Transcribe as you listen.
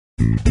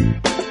Hey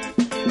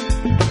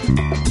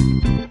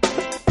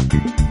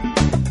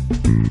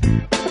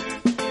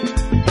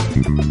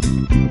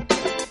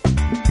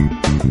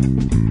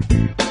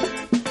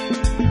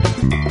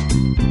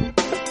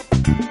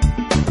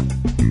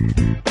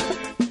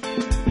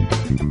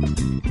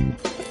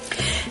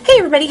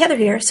everybody, Heather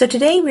here. So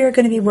today we are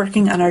going to be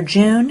working on our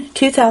June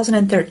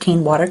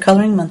 2013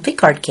 watercoloring monthly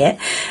card kit,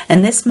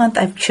 and this month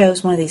I've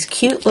chose one of these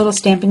cute little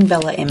Stamping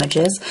Bella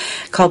images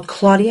called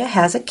Claudia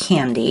Has A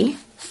Candy.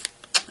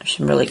 She's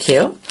really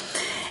cute.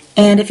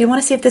 And if you want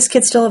to see if this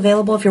kit's still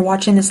available, if you're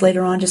watching this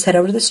later on, just head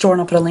over to the store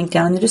and I'll put a link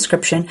down in the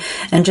description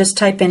and just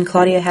type in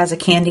Claudia Has A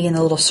Candy in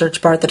the little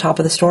search bar at the top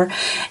of the store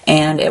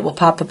and it will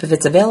pop up if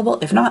it's available.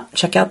 If not,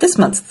 check out this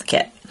month's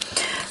kit.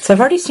 So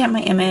I've already stamped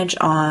my image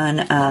on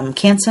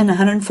Canson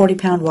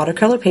 140-pound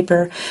watercolor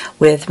paper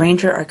with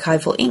Ranger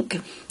Archival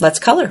ink. Let's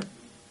color.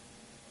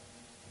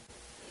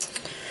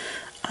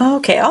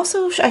 Okay,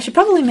 also I should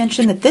probably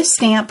mention that this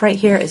stamp right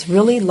here is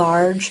really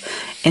large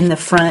in the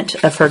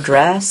front of her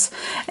dress,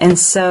 and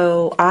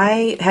so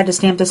I had to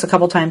stamp this a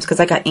couple times because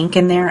I got ink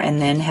in there and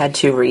then had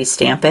to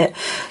re-stamp it.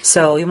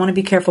 So you want to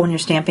be careful when you're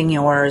stamping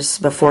yours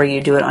before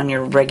you do it on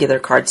your regular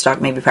cardstock.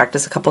 Maybe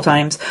practice a couple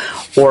times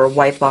or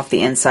wipe off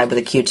the inside with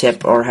a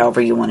Q-tip or however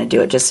you want to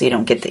do it, just so you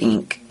don't get the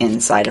ink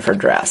inside of her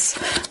dress.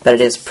 But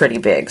it is pretty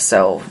big,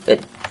 so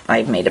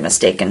I made a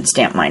mistake and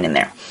stamped mine in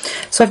there.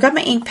 So I've got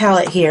my ink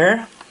palette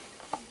here.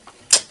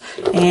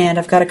 And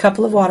I've got a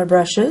couple of water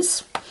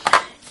brushes,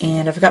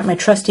 and I've got my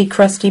trusty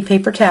crusty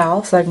paper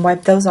towel so I can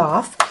wipe those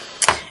off.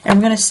 And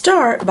I'm going to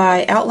start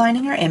by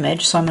outlining our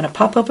image, so I'm going to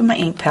pop open my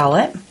ink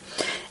palette,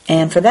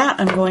 and for that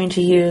I'm going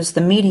to use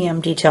the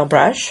medium detail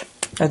brush,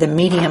 or the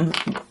medium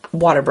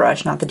water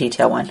brush, not the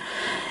detail one.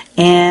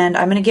 And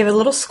I'm going to give it a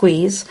little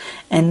squeeze,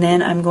 and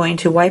then I'm going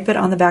to wipe it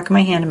on the back of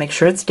my hand to make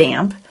sure it's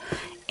damp.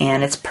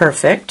 And it's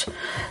perfect.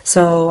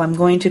 So I'm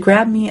going to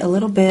grab me a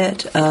little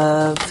bit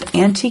of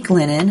antique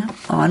linen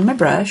on my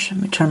brush.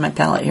 Let me turn my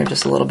palette here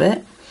just a little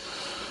bit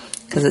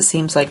because it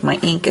seems like my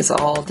ink is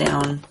all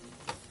down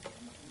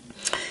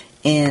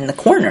in the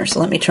corner. So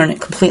let me turn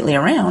it completely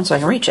around so I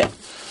can reach it.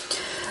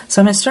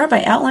 So I'm going to start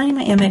by outlining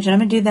my image, and I'm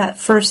going to do that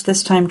first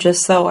this time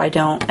just so I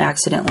don't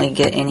accidentally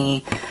get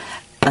any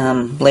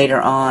later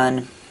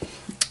on,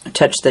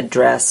 touch the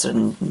dress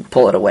and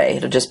pull it away.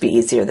 It'll just be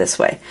easier this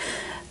way.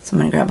 So I'm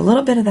going to grab a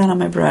little bit of that on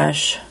my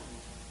brush,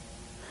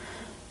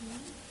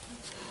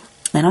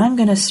 and I'm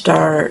going to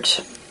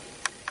start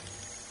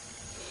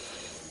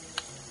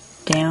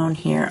down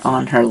here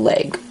on her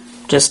leg,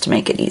 just to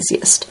make it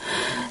easiest.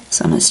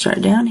 So I'm going to start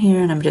down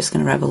here, and I'm just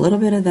going to rub a little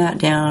bit of that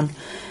down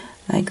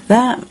like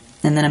that,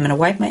 and then I'm going to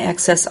wipe my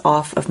excess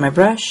off of my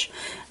brush,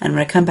 and I'm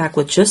going to come back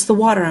with just the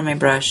water on my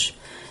brush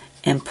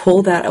and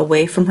pull that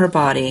away from her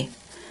body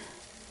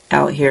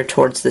out here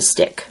towards the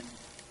stick.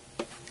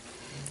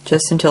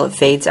 Just until it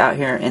fades out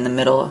here in the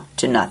middle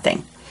to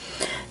nothing.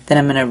 Then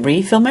I'm going to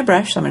refill my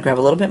brush, so I'm going to grab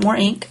a little bit more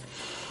ink,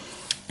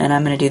 and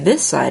I'm going to do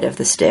this side of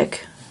the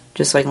stick,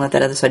 just so I can let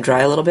that other side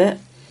dry a little bit,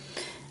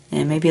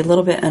 and maybe a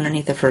little bit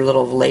underneath of her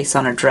little lace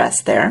on her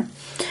dress there.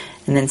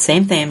 And then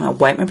same thing, I'll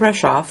wipe my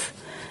brush off,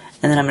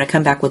 and then I'm going to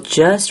come back with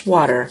just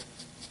water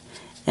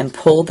and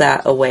pull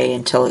that away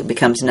until it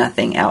becomes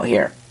nothing out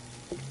here.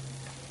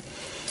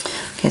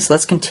 Okay, so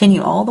let's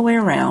continue all the way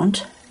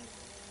around.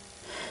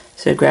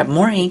 So grab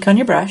more ink on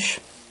your brush,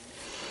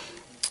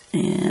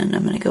 and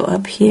I'm going to go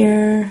up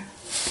here.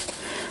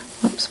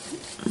 Whoops,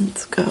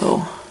 let's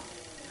go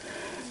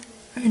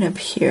right up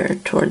here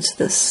towards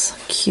this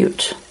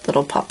cute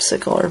little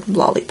popsicle or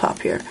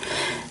lollipop here.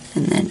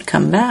 And then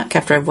come back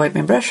after I've wiped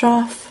my brush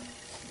off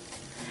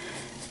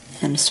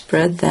and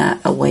spread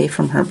that away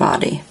from her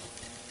body.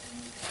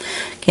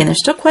 Okay, and there's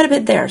still quite a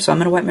bit there, so I'm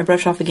going to wipe my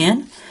brush off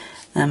again.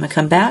 And I'm going to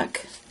come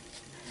back,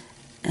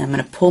 and I'm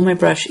going to pull my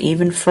brush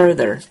even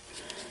further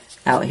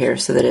out here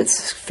so that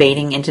it's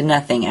fading into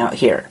nothing out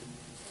here.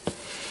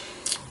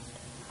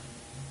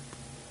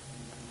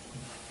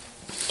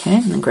 Okay,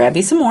 and then grab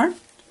you some more.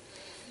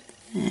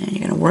 And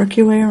you're going to work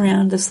your way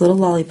around this little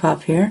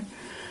lollipop here.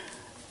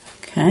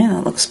 Okay,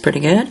 that looks pretty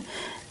good.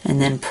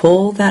 And then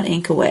pull that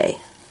ink away.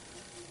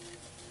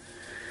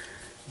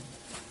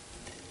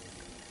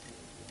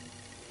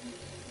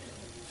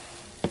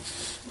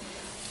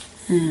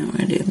 And we're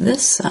going to do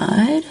this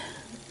side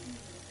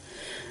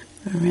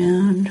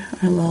around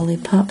our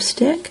lollipop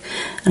stick.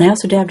 And I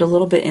also dabbed a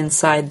little bit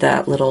inside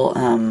that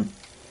little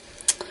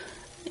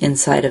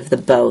inside of the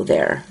bow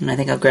there, and I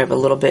think I'll grab a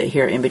little bit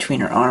here in between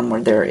her arm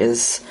where there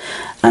is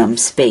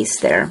space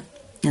there.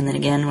 And then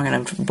again we're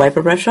going to wipe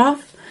our brush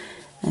off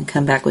and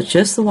come back with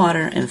just the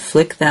water and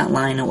flick that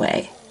line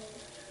away.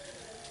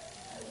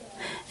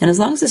 And as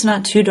long as it's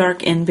not too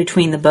dark in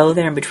between the bow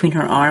there and between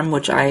her arm,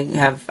 which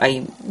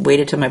I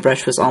waited till my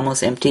brush was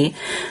almost empty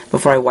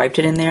before I wiped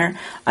it in there,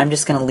 I'm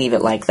just going to leave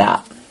it like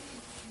that.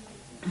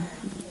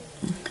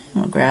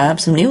 I'll grab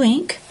some new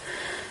ink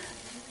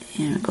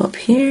and I'll go up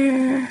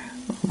here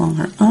along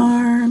her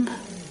arm.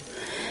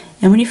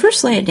 And when you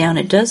first lay it down,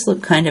 it does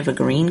look kind of a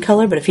green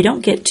color, but if you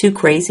don't get too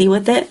crazy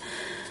with it,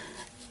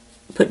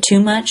 put too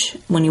much,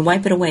 when you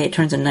wipe it away, it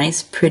turns a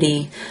nice,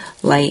 pretty,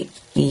 light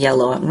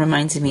yellow. It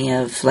reminds me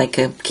of like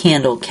a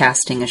candle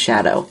casting a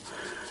shadow.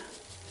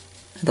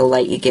 The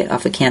light you get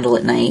off a candle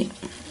at night.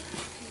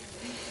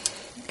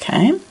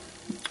 Okay,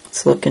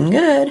 it's looking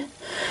good.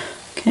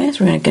 Okay,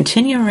 so we're going to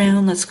continue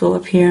around. Let's go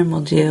up here and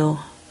we'll do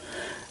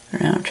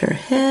around her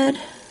head.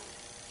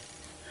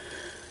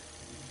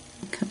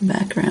 Come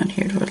back around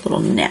here to her little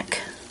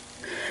neck.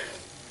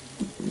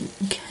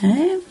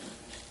 Okay,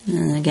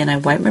 and again I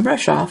wipe my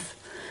brush off,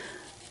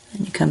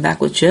 and you come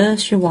back with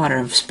just your water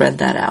and spread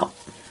that out.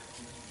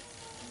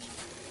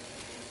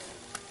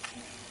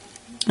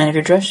 And if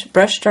your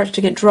brush starts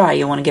to get dry,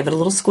 you'll want to give it a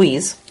little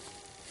squeeze.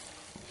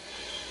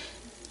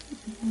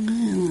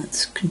 And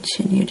let's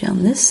continue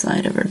down this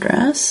side of her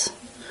dress.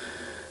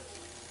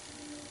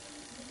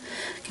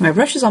 Okay, my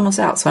brush is almost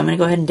out, so I'm going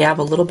to go ahead and dab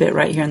a little bit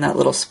right here in that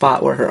little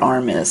spot where her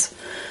arm is.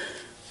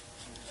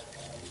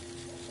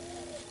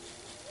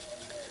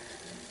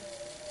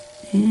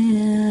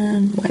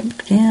 And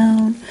wipe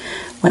down,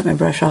 wipe my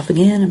brush off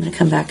again. I'm going to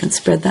come back and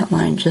spread that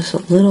line just a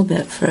little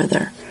bit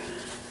further.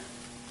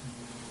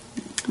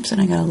 Oops, and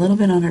I got a little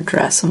bit on her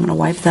dress, so I'm going to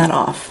wipe that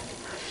off.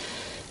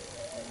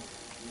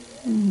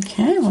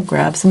 Okay, we'll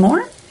grab some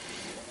more.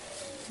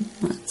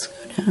 Let's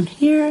go down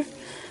here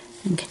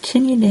and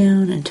continue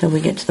down until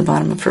we get to the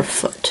bottom of her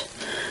foot.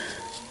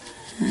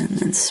 And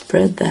then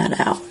spread that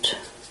out.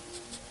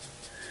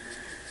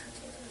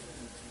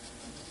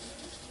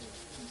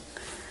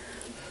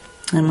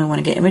 And we want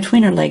to get in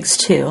between her legs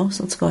too,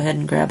 so let's go ahead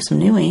and grab some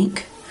new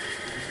ink.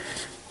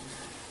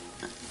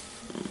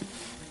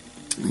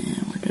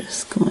 And we're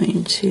just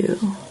going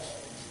to,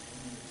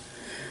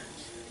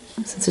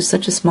 since there's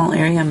such a small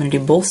area, I'm going to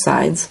do both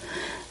sides,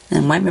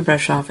 and wipe my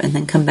brush off, and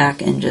then come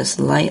back and just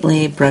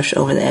lightly brush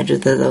over the edge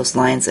of those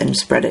lines and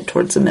spread it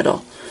towards the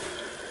middle.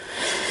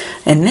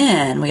 And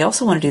then we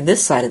also want to do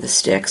this side of the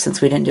stick,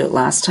 since we didn't do it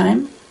last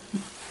time.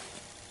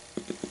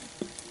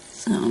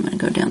 So I'm going to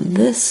go down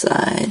this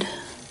side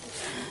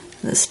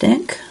the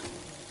stick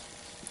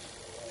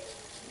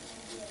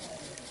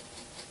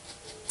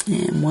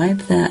and wipe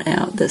that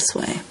out this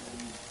way.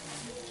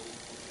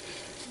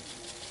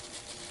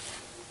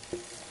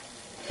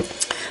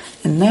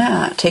 And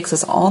that takes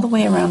us all the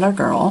way around our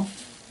girl.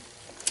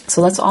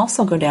 So let's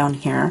also go down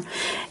here,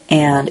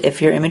 and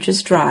if your image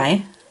is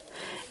dry,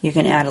 you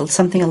can add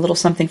something, a little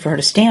something for her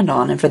to stand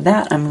on, and for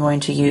that I'm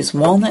going to use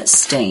Walnut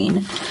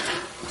Stain.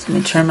 So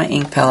let me turn my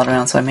ink palette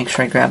around so I make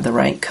sure I grab the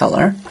right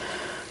color.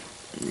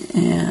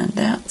 And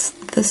that's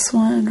this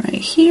one right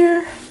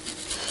here.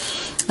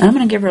 And I'm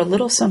going to give her a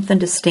little something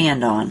to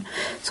stand on.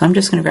 So I'm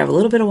just going to grab a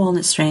little bit of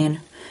Walnut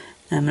Stain,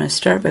 and I'm going to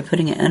start by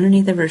putting it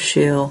underneath of her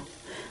shoe.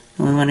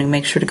 And we want to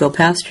make sure to go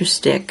past your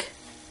stick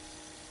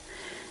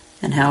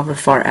and however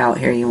far out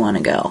here you want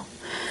to go.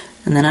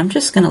 And then I'm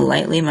just going to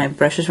lightly, my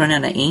brush is running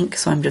out of ink,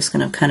 so I'm just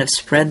going to kind of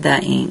spread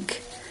that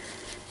ink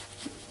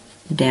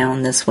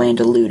down this way and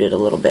dilute it a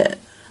little bit.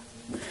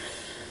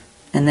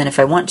 And then if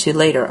I want to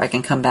later, I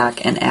can come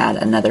back and add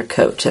another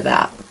coat to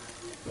that.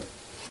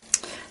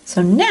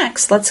 So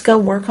next, let's go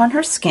work on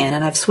her skin,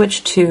 and I've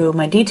switched to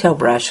my detail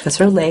brush because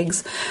her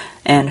legs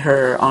and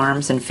her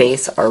arms and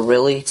face are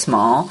really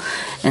small,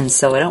 and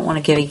so I don't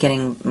want to be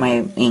getting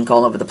my ink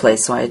all over the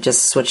place, so I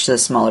just switched to the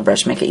smaller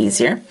brush to make it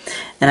easier.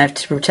 And I've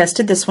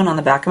tested this one on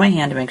the back of my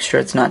hand to make sure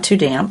it's not too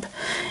damp,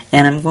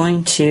 and I'm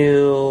going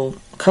to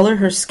color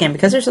her skin.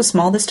 Because they're so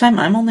small this time,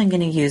 I'm only going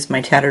to use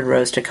my Tattered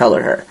Rose to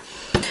color her.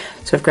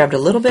 So I've grabbed a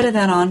little bit of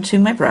that onto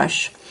my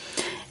brush,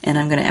 and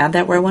I'm going to add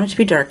that where I want it to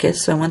be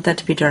darkest. So I want that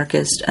to be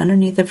darkest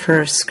underneath of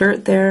her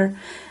skirt there,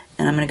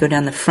 and I'm going to go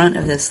down the front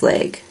of this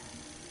leg.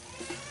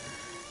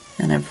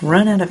 And I've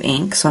run out of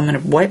ink, so I'm going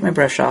to wipe my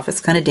brush off. It's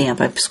kind of damp.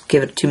 I've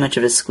given it too much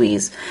of a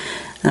squeeze.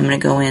 I'm going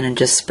to go in and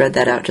just spread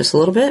that out just a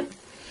little bit.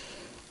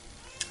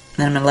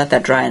 Then I'm going to let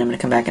that dry, and I'm going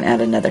to come back and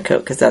add another coat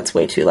because that's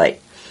way too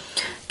light.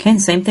 Okay,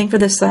 same thing for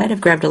this side.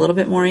 I've grabbed a little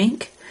bit more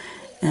ink,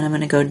 and I'm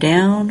going to go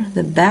down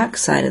the back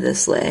side of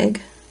this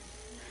leg,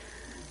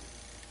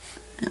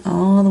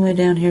 all the way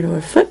down here to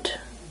her foot,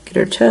 get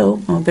her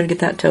toe. Oh, I better get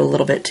that toe a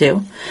little bit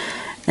too.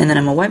 And then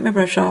I'm going to wipe my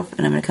brush off,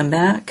 and I'm going to come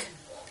back,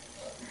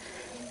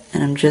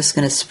 and I'm just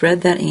going to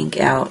spread that ink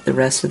out the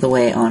rest of the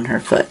way on her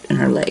foot and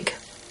her leg.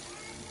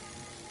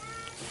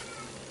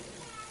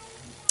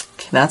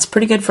 Okay, that's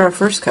pretty good for our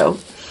first coat.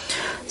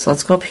 So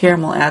let's go up here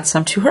and we'll add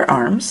some to her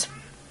arms.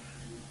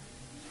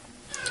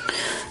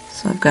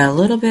 So I've got a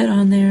little bit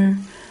on there.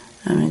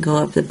 I'm going to go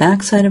up the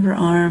back side of her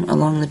arm,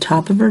 along the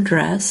top of her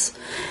dress,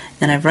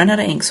 and I've run out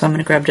of ink, so I'm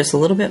going to grab just a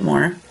little bit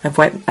more.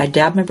 I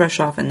dabbed my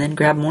brush off and then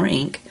grab more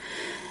ink,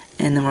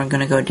 and then we're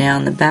going to go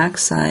down the back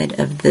side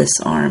of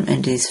this arm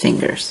and these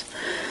fingers.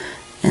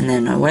 And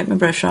then I wipe my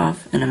brush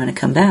off, and I'm going to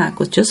come back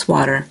with just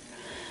water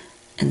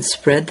and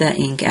spread that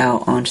ink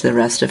out onto the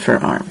rest of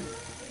her arm.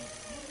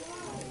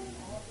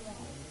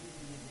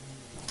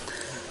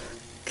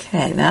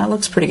 Okay, that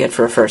looks pretty good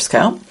for a first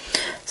coat.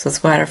 So let's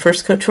go add our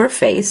first coat to her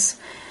face.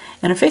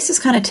 And her face is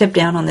kind of tipped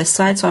down on this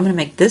side, so I'm going to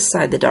make this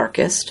side the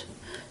darkest.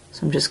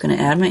 So I'm just going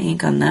to add my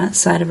ink on that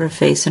side of her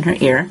face and her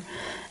ear.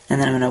 And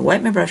then I'm going to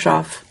wipe my brush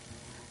off,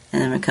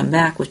 and then I'm going to come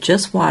back with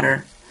just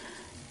water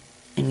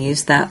and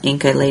use that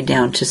ink I laid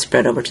down to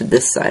spread over to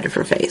this side of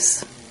her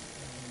face.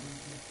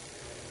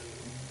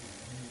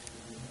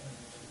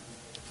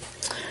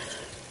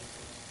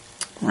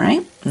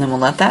 Alright, and then we'll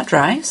let that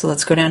dry. So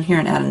let's go down here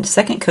and add a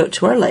second coat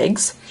to our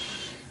legs.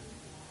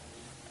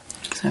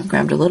 So I've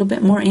grabbed a little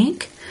bit more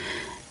ink,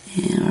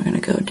 and we're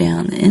going to go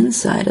down the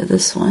inside of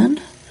this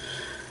one.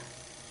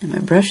 And my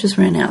brush has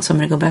ran out, so I'm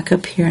going to go back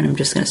up here and I'm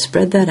just going to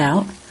spread that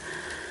out.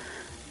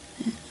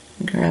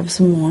 Grab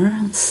some more.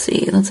 Let's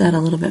see, let's add a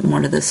little bit more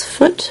to this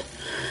foot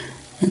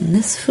and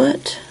this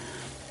foot.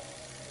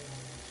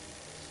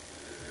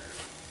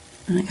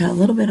 And I got a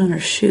little bit on her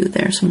shoe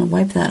there, so I'm going to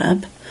wipe that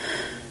up.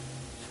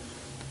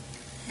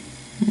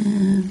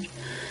 And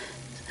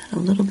add a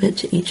little bit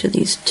to each of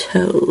these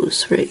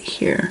toes right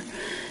here.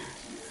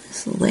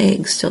 This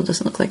leg still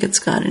doesn't look like it's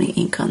got any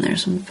ink on there,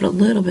 so I'm going to put a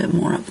little bit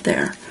more up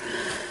there.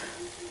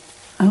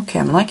 Okay,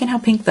 I'm liking how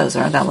pink those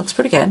are. That looks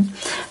pretty good.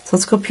 So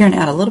let's go up here and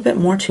add a little bit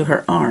more to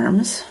her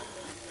arms.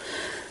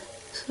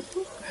 So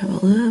grab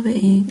a little bit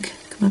of ink,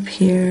 come up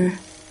here,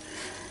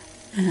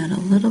 add a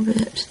little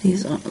bit to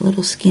these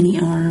little skinny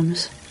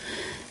arms.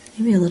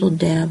 Maybe a little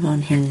dab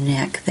on her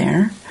neck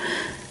there.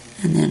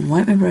 And then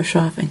wipe my brush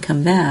off and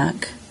come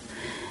back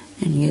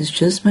and use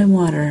just my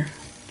water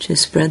to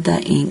spread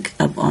that ink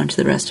up onto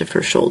the rest of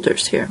her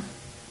shoulders here.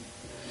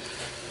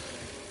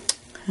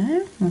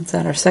 Okay, let's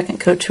add our second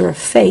coat to her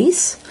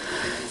face.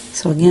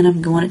 So again,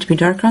 I'm going it to be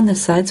darker on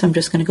this side, so I'm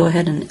just going to go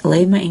ahead and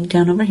lay my ink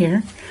down over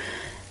here,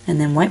 and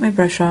then wipe my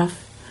brush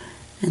off,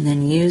 and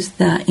then use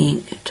that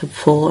ink to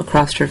pull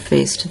across her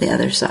face to the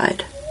other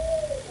side.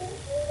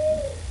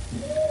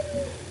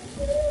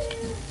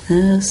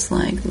 Just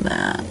like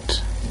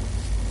that.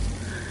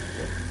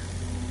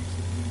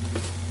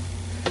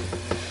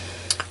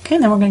 Okay,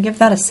 and then we're going to give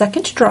that a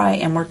second to dry,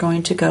 and we're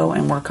going to go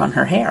and work on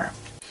her hair.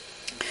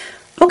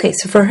 Okay,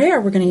 so for her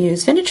hair, we're going to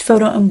use Vintage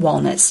Photo and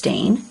Walnut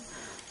Stain.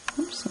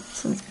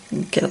 Oops, let's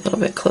get a little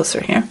bit closer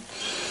here.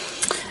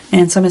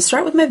 And so I'm going to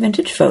start with my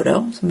Vintage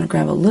Photo. So I'm going to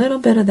grab a little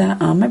bit of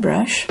that on my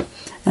brush,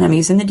 and I'm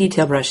using the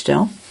detail brush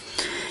still.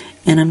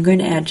 And I'm going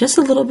to add just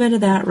a little bit of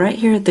that right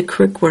here at the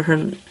crook where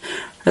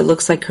it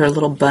looks like her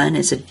little bun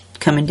is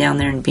coming down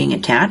there and being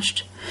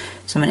attached.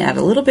 So I'm going to add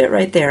a little bit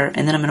right there,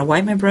 and then I'm going to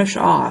wipe my brush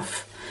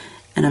off,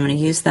 and I'm going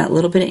to use that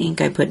little bit of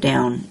ink I put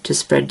down to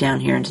spread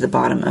down here into the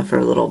bottom of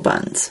her little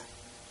buns.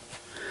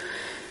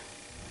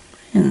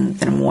 And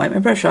then I'm going to wipe my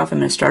brush off. I'm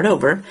going to start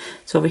over.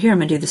 So over here I'm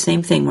going to do the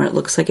same thing where it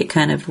looks like it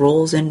kind of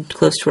rolls in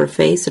close to her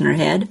face and her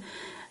head.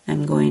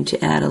 I'm going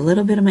to add a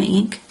little bit of my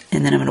ink,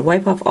 and then I'm going to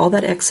wipe off all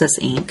that excess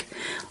ink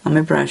on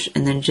my brush,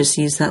 and then just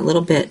use that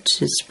little bit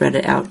to spread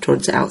it out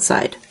towards the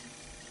outside.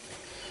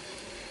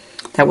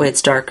 That way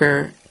it's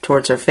darker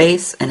towards her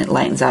face and it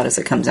lightens out as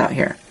it comes out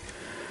here.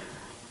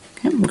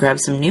 Okay, I'm going to grab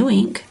some new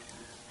ink,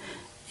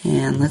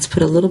 and let's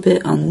put a little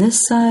bit on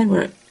this side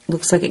where it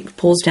looks like it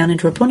pulls down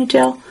into her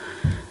ponytail.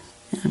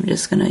 And I'm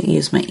just going to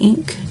use my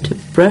ink to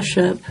brush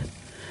up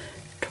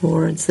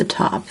towards the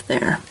top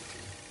there.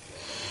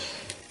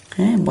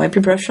 Okay, and wipe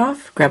your brush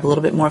off. Grab a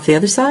little bit more off the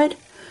other side.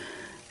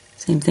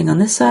 Same thing on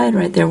this side,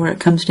 right there where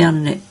it comes down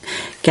and it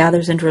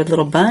gathers into a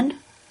little bun.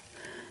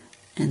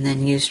 And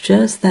then use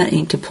just that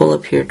ink to pull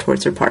up here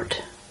towards her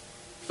part.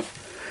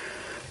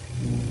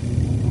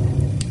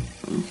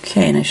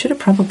 Okay, and I should have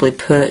probably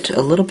put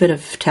a little bit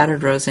of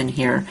tattered rose in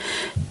here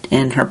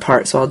in her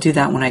part, so I'll do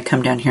that when I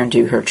come down here and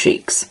do her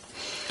cheeks.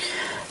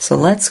 So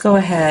let's go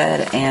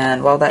ahead,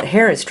 and while that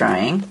hair is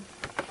drying,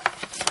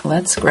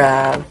 let's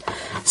grab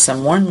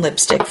some worn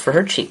lipstick for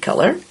her cheek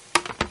color.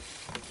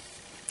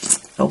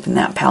 Open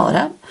that palette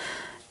up.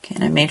 Okay,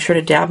 and I made sure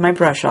to dab my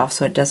brush off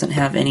so it doesn't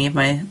have any of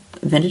my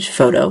Vintage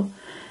Photo.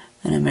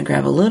 And I'm going to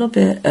grab a little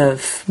bit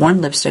of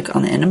worn lipstick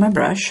on the end of my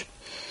brush.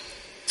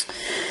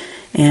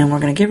 And we're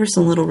going to give her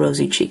some little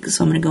rosy cheeks.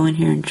 So I'm going to go in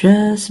here and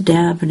just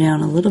dab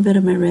down a little bit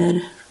of my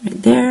red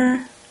right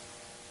there.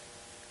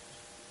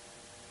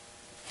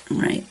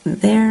 Right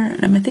there.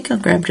 And I think I'll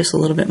grab just a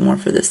little bit more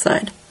for this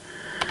side.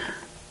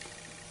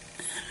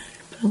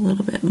 Put a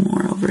little bit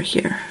more over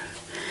here.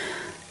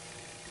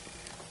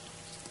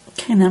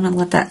 Okay, and then I'm going to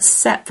let that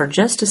set for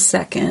just a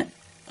second.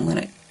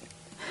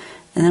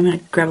 And I'm going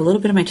to grab a little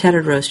bit of my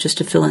tattered rose just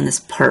to fill in this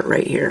part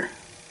right here.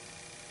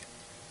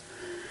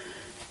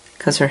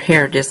 Because her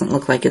hair doesn't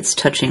look like it's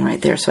touching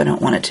right there, so I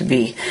don't want it to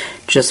be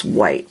just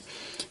white.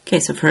 Okay,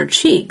 so for her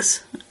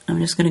cheeks, I'm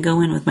just going to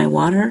go in with my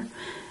water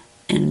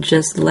and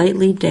just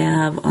lightly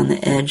dab on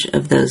the edge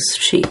of those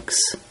cheeks.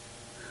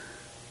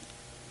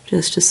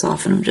 Just to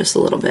soften them just a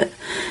little bit.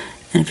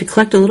 And if you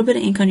collect a little bit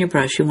of ink on your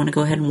brush, you want to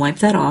go ahead and wipe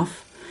that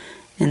off,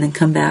 and then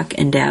come back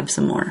and dab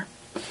some more.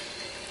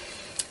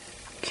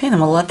 Okay, then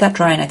we'll let that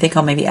dry, and I think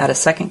I'll maybe add a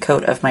second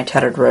coat of my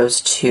tattered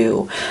rose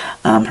to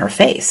her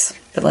face.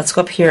 But let's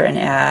go up here and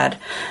add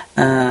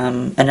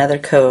another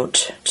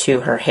coat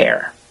to her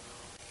hair.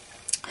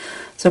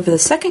 So for the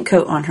second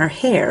coat on her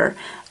hair,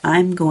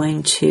 I'm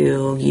going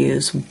to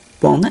use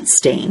Walnut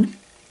Stain.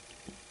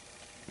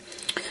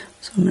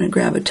 So So I'm going to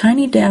grab a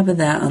tiny dab of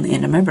that on the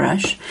end of my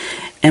brush.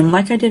 And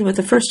like I did with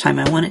the first time,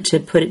 I want it to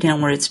put it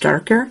down where it's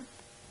darker.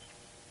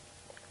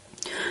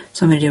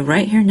 So I'm going to do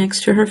right here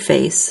next to her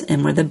face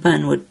and where the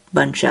bun would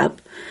bunch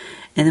up.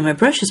 And then my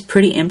brush is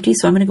pretty empty,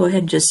 so I'm going to go ahead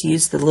and just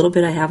use the little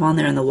bit I have on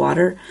there in the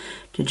water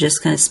to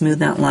just kind of smooth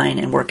that line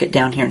and work it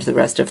down here into the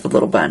rest of the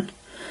little bun.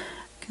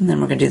 And then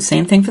we're going to do the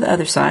same thing for the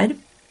other side.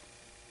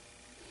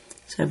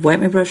 So I've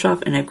wiped my brush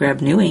off and I've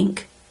grabbed new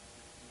ink.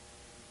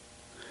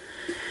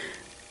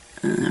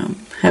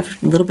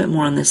 Have a little bit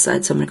more on this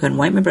side, so I'm going to go ahead and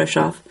wipe my brush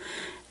off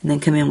and then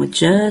come in with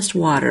just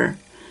water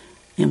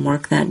and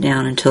work that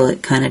down until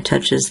it kind of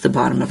touches the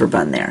bottom of her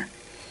bun there.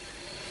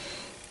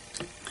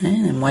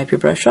 And then wipe your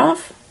brush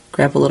off,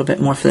 grab a little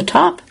bit more for the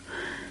top.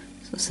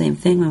 So same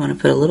thing, we want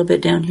to put a little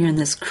bit down here in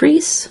this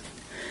crease.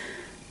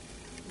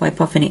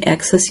 Wipe off any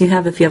excess you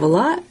have if you have a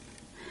lot.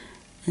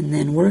 And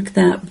then work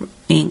that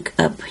ink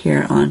up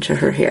here onto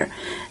her hair.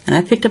 And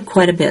I picked up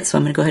quite a bit, so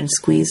I'm going to go ahead and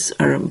squeeze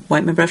or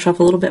wipe my brush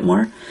off a little bit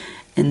more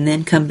and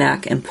then come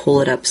back and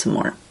pull it up some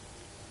more.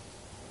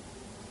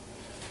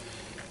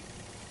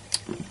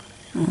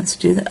 Let's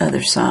do the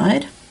other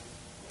side.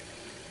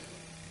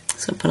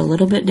 So put a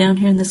little bit down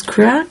here in this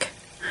crack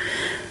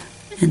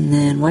and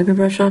then wipe your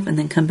brush off and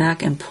then come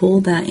back and pull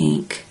that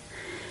ink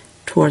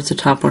towards the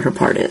top where her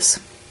part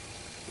is.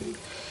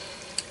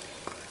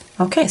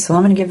 Okay, so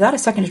I'm going to give that a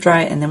second to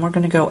dry and then we're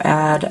going to go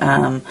add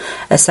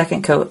a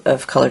second coat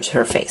of color to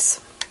her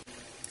face.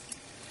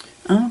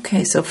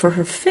 Okay, so for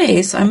her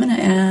face, I'm going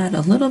to add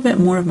a little bit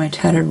more of my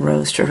Tattered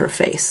Rose to her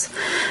face.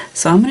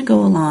 So I'm going to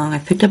go along, I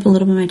picked up a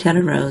little bit of my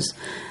Tattered Rose,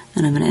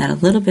 and I'm going to add a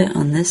little bit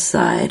on this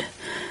side,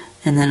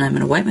 and then I'm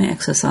going to wipe my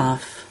excess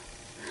off,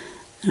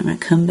 and I'm going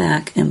to come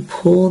back and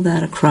pull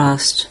that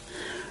across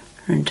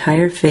her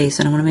entire face,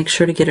 and I want to make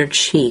sure to get her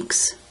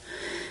cheeks,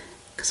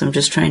 because I'm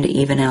just trying to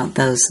even out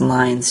those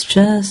lines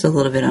just a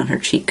little bit on her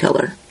cheek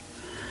color.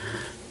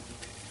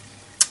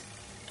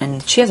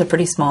 And she has a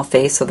pretty small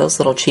face, so those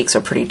little cheeks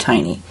are pretty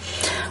tiny.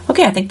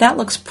 Okay, I think that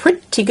looks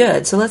pretty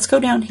good. So let's go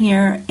down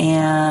here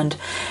and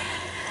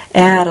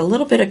add a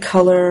little bit of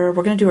color.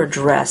 We're going to do her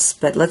dress,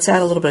 but let's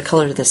add a little bit of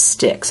color to the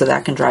stick so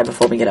that can dry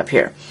before we get up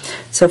here.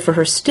 So for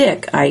her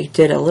stick, I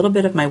did a little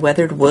bit of my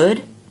weathered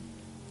wood.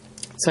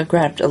 So I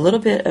grabbed a little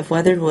bit of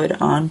weathered wood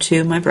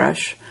onto my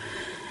brush,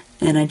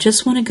 and I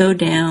just want to go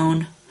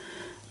down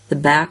the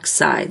back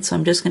side. So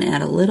I'm just going to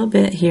add a little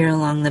bit here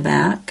along the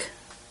back.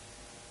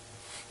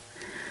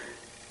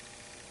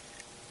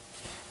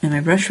 And my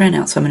brush ran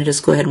out, so I'm going to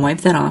just go ahead and wipe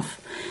that off.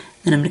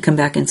 And I'm going to come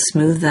back and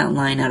smooth that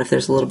line out if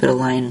there's a little bit of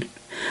line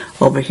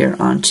over here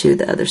onto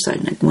the other side.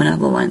 And I went out of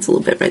the lines a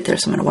little bit right there,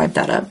 so I'm going to wipe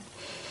that up.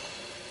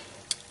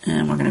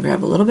 And we're going to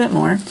grab a little bit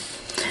more.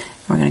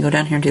 We're going to go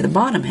down here and do the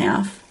bottom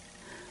half.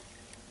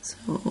 So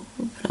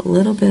put a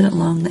little bit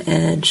along the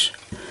edge.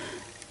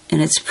 And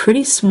it's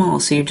pretty small,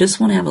 so you just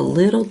want to have a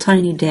little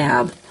tiny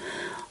dab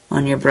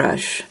on your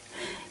brush.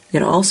 You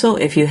could also,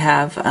 if you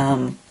have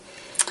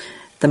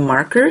the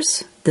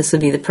markers, this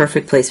would be the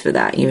perfect place for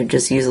that. You would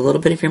just use a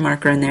little bit of your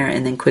marker in there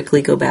and then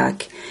quickly go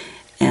back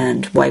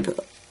and wipe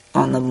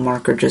on the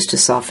marker just to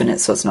soften it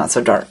so it's not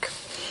so dark.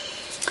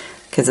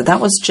 Because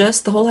that was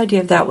just, the whole idea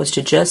of that was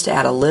to just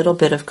add a little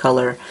bit of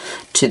color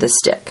to the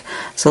stick.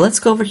 So let's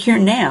go over here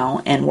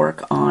now and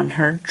work on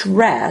her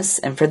dress,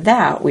 and for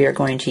that we are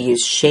going to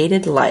use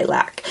Shaded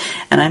Lilac.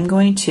 And I'm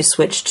going to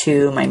switch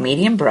to my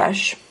medium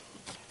brush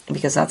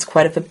because that's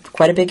quite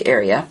a big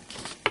area.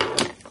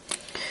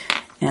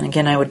 And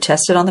again, I would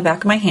test it on the back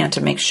of my hand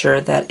to make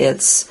sure that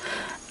it's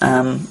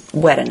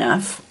wet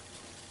enough.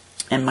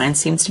 And mine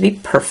seems to be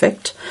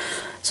perfect.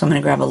 So I'm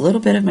going to grab a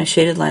little bit of my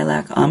Shaded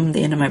Lilac on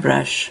the end of my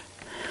brush.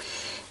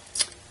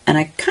 And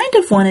I kind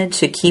of wanted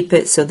to keep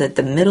it so that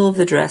the middle of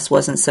the dress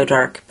wasn't so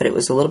dark, but it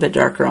was a little bit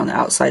darker on the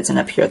outsides and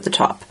up here at the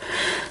top.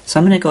 So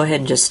I'm going to go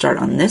ahead and just start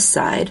on this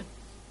side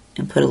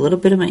and put a little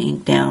bit of my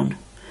ink down.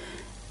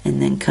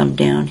 And then come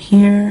down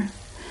here,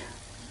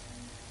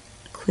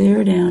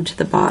 clear down to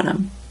the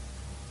bottom.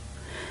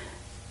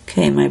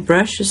 Okay, my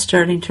brush is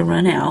starting to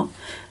run out.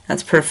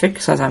 That's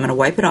perfect, so I'm going to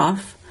wipe it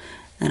off,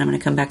 and I'm going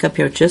to come back up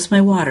here with just my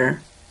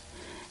water,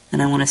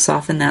 and I want to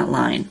soften that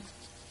line.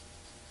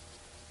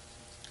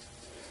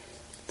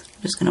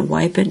 I'm just going to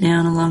wipe it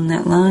down along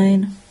that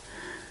line,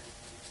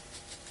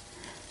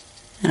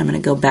 and I'm going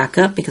to go back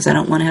up because I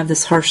don't want to have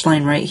this harsh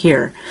line right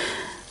here.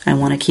 I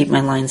want to keep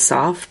my line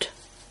soft.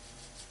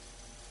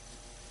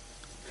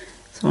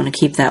 So I want to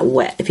keep that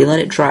wet. If you let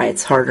it dry,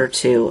 it's harder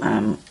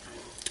to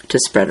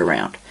spread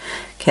around.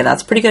 Okay,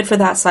 that's pretty good for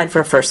that side for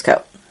a first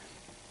coat.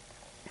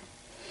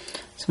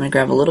 So I'm going to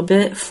grab a little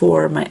bit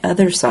for my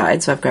other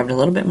side. So I've grabbed a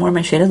little bit more of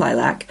my Shaded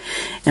Lilac,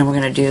 and we're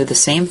going to do the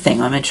same thing.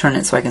 I'm going to turn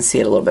it so I can see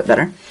it a little bit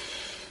better.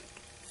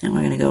 And we're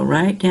going to go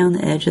right down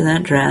the edge of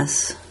that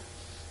dress,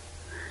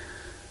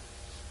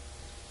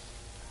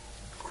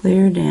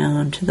 clear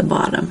down to the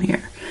bottom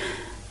here.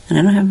 And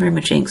I don't have very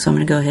much ink, so I'm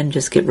going to go ahead and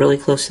just get really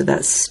close to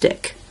that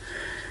stick.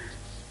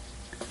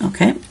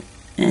 Okay,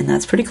 and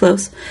that's pretty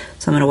close.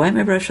 So I'm going to wipe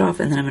my brush off,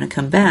 and then I'm going to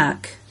come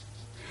back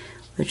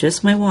with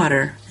just my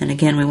water. And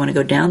again, we want to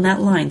go down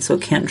that line so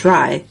it can't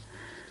dry.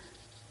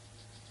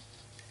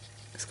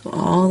 Let's go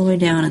all the way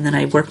down, and then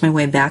I work my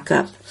way back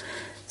up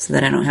so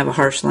that I don't have a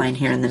harsh line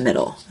here in the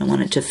middle. I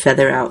want it to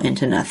feather out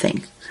into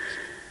nothing.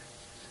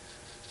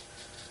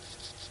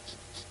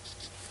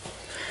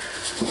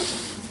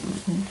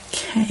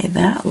 Okay,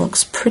 that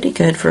looks pretty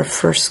good for a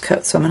first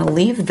coat. So I'm going to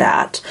leave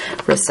that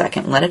for a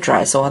second and let it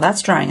dry. So while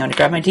that's drying, I'm going to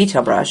grab my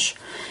detail brush,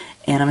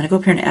 and I'm going to go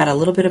up here and add a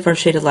little bit of our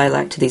shaded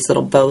lilac to these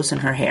little bows in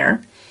her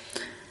hair.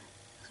 So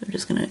I'm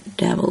just going to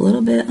dab a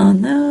little bit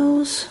on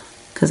those,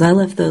 because I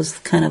left those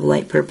kind of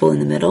light purple in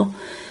the middle.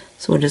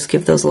 So we'll just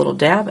give those a little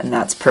dab, and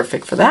that's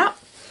perfect for that.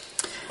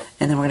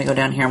 And then we're going to go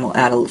down here and we'll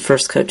add a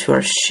first coat to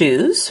our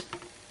shoes.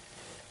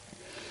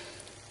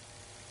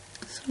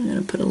 So I'm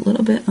going to put a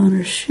little bit on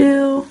her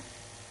shoe.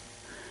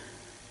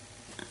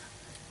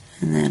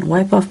 And then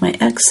wipe off my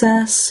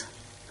excess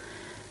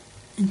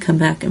and come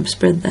back and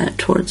spread that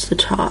towards the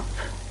top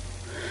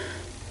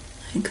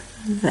like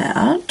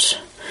that.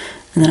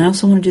 And then I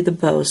also want to do the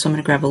bow, so I'm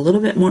going to grab a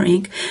little bit more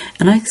ink.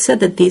 And I said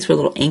that these were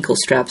little ankle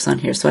straps on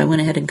here, so I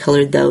went ahead and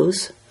colored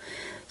those.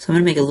 So I'm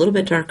going to make it a little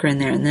bit darker in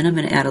there, and then I'm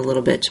going to add a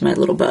little bit to my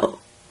little bow.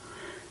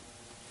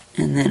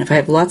 And then if I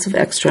have lots of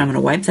extra, I'm going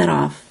to wipe that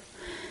off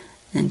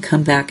and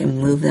come back and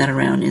move that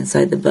around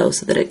inside the bow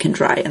so that it can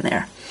dry in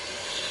there.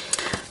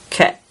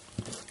 Okay.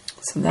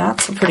 So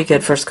that's a pretty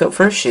good first coat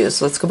for her shoes.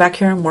 So let's go back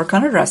here and work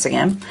on her dress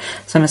again.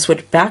 So I'm going to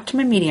switch back to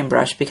my medium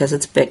brush because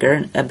it's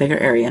bigger, a bigger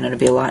area, and it'll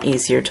be a lot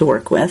easier to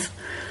work with.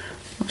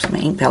 Oops, my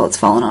ink palette's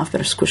fallen off.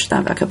 Better squish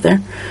that back up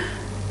there.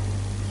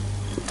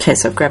 Okay,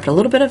 so I've grabbed a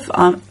little bit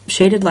of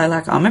shaded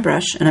lilac on my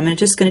brush, and I'm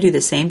just going to do the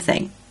same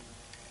thing.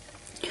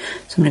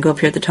 So I'm going to go up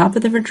here at the top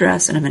of her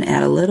dress, and I'm going to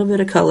add a little bit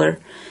of color,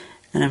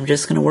 and I'm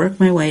just going to work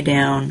my way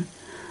down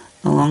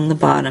along the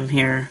bottom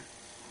here,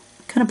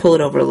 kind of pull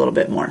it over a little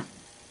bit more.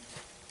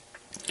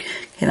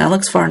 Okay, that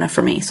looks far enough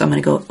for me. So I'm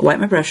going to go wipe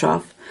my brush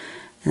off,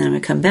 and then I'm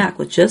going to come back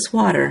with just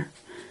water,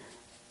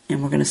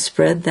 and we're going to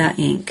spread that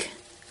ink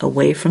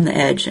away from the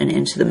edge and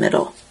into the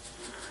middle.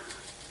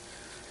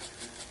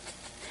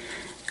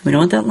 We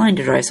don't want that line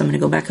to dry, so I'm going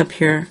to go back up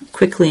here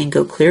quickly and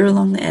go clear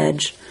along the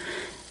edge,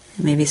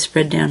 and maybe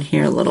spread down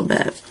here a little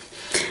bit.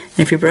 And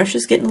if your brush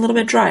is getting a little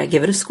bit dry,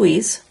 give it a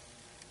squeeze.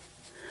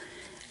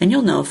 And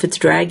you'll know if it's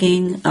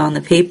dragging on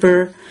the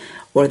paper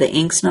or the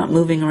ink's not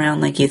moving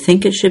around like you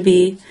think it should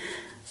be.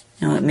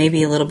 You know, it may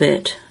be a little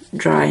bit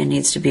dry and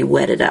needs to be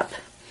wetted up.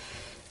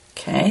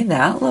 Okay,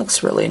 that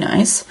looks really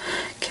nice.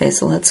 Okay,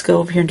 so let's go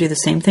over here and do the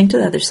same thing to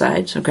the other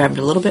side. So grabbed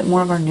a little bit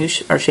more of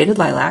our shaded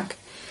lilac.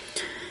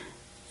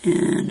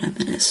 And I'm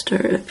going to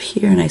start up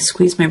here, and I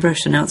squeeze my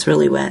brush, so now it's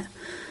really wet.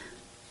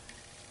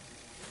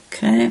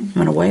 Okay, I'm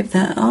going to wipe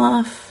that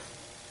off.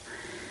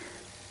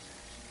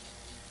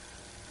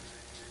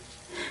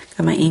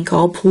 Got my ink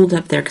all pooled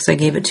up there because I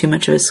gave it too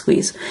much of a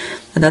squeeze.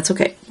 But that's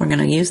okay. We're going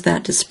to use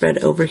that to spread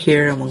over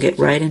here, and we'll get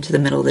right into the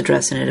middle of the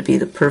dress, and it'll be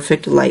the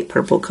perfect light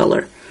purple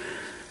color.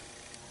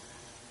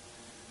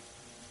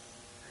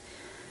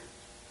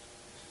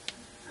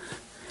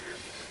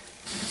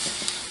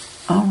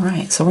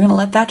 Alright, so we're going to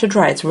let that to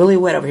dry. It's really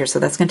wet over here, so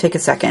that's going to take a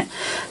second.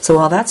 So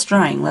while that's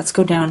drying, let's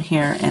go down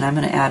here, and I'm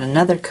going to add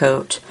another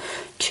coat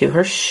to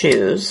her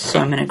shoes. So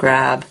I'm going to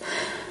grab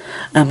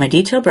my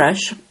detail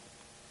brush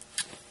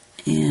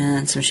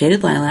and some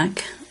shaded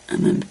lilac.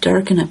 I'm going to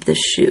darken up this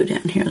shoe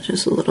down here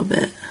just a little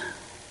bit.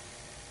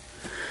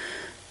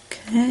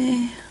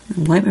 Okay,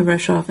 and wipe my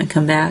brush off and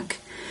come back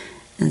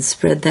and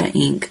spread that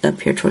ink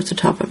up here towards the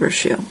top of her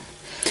shoe.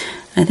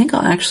 I think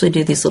I'll actually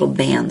do these little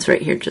bands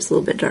right here just a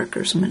little bit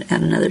darker, so I'm going to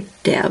add another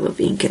dab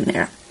of ink in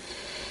there.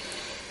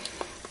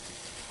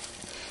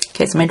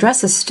 Okay, so my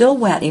dress is still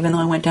wet even though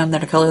I went down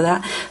there to color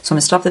that, so I'm going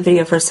to stop the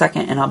video for a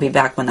second and I'll be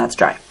back when that's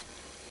dry.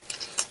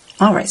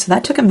 Alright, so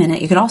that took a minute.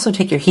 You can also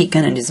take your heat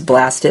gun and just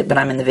blast it, but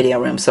I'm in the video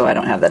room so I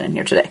don't have that in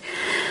here today.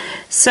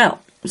 So,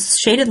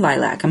 shaded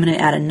lilac. I'm going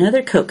to add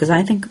another coat because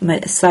I think my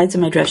sides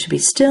of my dress should be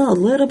still a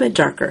little bit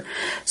darker.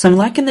 So I'm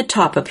liking the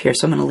top up here,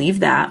 so I'm going to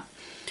leave that.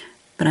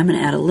 But I'm going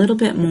to add a little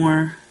bit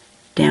more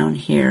down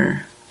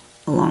here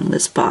along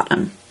this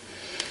bottom.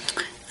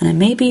 And I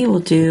maybe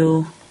will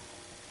do,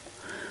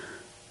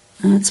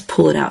 let's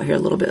pull it out here a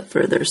little bit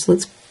further. So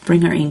let's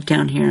bring our ink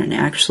down here and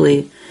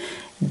actually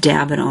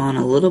dab it on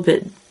a little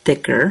bit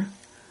thicker.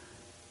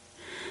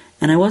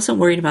 And I wasn't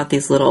worried about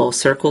these little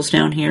circles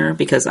down here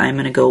because I'm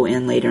going to go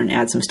in later and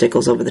add some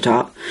stickles over the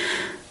top.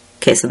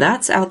 Okay, so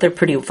that's out there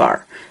pretty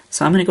far.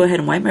 So I'm going to go ahead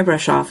and wipe my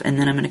brush off, and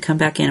then I'm going to come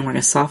back in and we're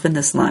going to soften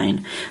this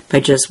line by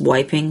just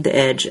wiping the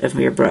edge of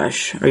your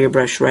brush, or your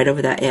brush right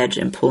over that edge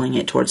and pulling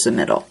it towards the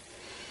middle.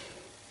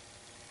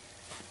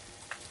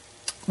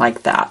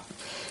 Like that.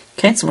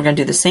 Okay, so we're going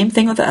to do the same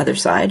thing with the other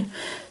side.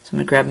 So I'm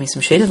going to grab me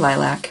some shaded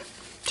lilac,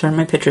 turn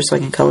my picture so I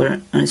can color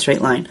it on a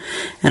straight line.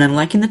 And I'm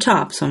liking the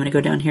top, so I'm going to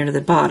go down here to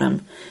the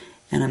bottom,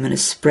 and I'm going to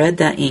spread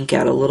that ink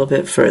out a little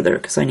bit further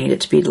because I need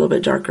it to be a little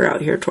bit darker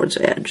out here towards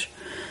the edge.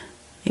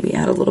 Maybe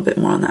add a little bit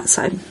more on that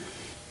side.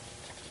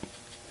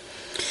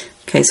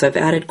 Okay, so I've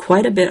added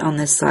quite a bit on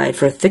this side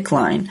for a thick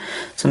line.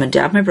 So I'm going to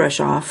dab my brush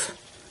off,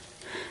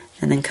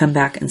 and then come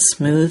back and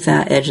smooth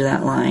that edge of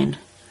that line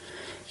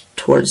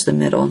towards the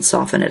middle and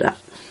soften it up.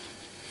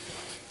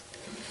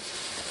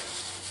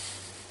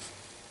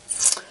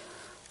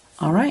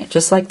 Alright,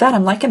 just like that.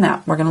 I'm liking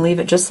that. We're going to leave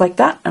it just like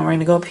that, and we're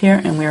going to go up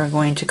here and we're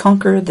going to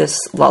conquer this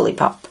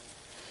lollipop.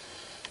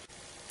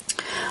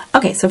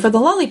 Okay, so for the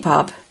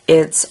lollipop,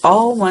 it's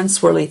all one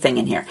swirly thing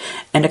in here.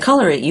 And to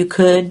color it, you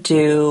could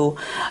do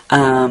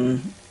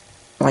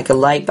like a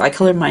light, I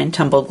colored mine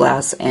tumbled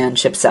glass and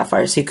chipped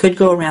sapphire. So you could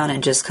go around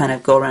and just kind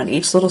of go around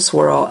each little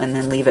swirl and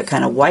then leave it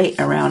kind of white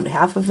around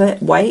half of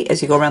it, white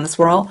as you go around the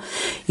swirl.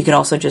 You can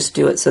also just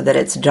do it so that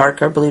it's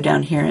darker blue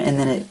down here and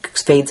then it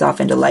fades off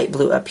into light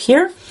blue up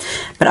here.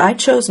 But I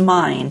chose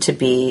mine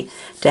to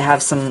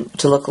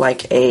look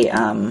like a,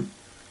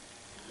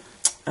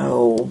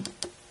 oh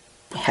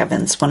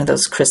heavens, one of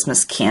those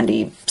Christmas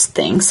candy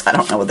things. I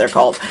don't know what they're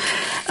called.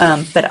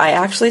 But I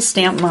actually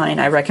stamped mine.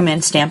 I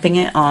recommend stamping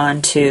it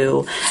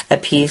onto a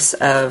piece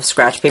of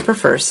scratch paper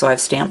first. So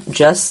I've stamped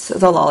just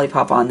the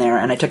lollipop on there,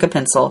 and I took a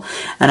pencil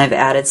and I've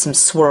added some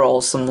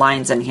swirls, some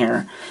lines in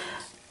here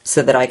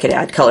so that I could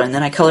add color. And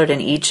then I colored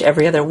in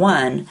every other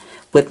one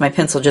with my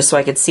pencil just so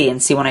I could see.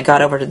 And see, when I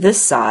got over to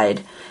this side,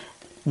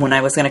 when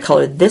I was going to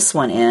color this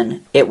one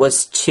in, there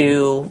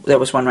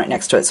was one right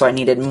next to it, so I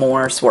needed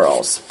more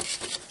swirls.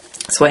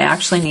 So I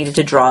actually needed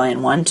to draw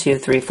in 1, 2,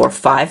 3, 4,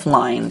 5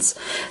 lines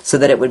so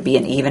that it would be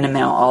an even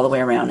amount all the way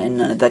around and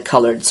none of the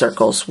colored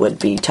circles would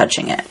be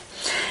touching it.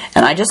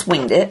 And I just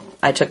winged it.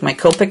 I took my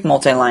Copic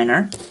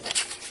multi-liner.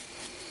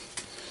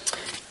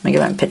 Let me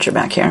get my picture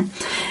back here.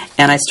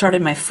 And I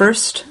started my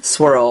first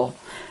swirl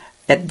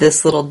at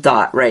this little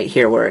dot right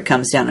here where it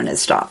comes down and it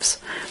stops.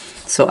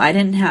 So I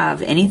didn't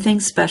have anything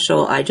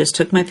special. I just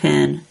took my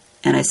pen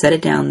and I set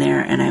it down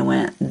there and I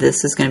went,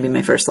 this is going to be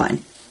my first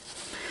line.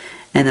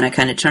 And then I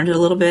kind of turned it a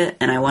little bit,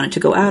 and I want it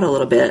to go out a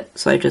little bit,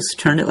 so I just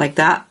turned it like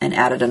that and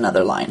added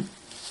another line.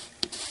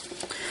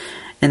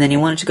 And then you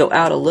want it to go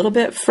out a little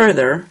bit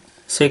further,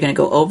 so you're going to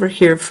go over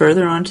here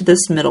further onto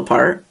this middle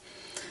part,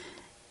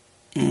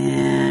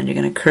 and you're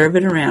going to curve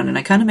it around. And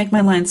I kind of make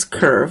my lines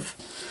curve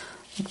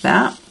like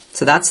that.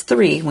 So that's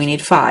 3. We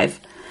need 5.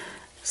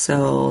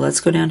 So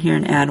let's go down here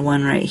and add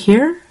one right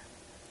here.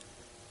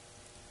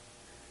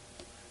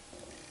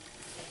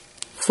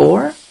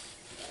 4.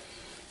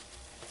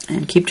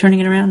 And keep turning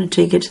it around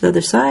until you get to the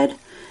other side.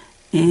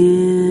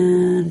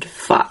 And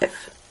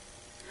 5.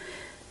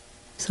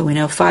 So we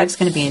know 5 is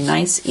going to be a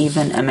nice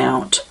even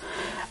amount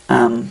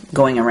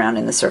going around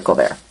in the circle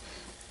there.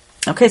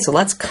 Okay, so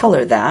let's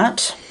color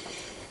that.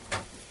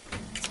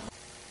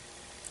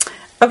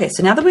 Okay,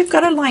 so now that we've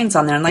got our lines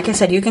on there, and like I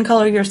said, you can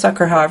color your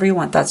sucker however you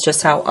want. That's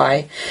just how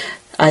I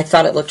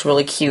thought it looked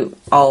really cute,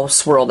 all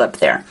swirled up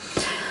there.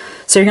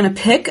 So you're going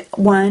to pick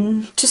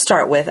one to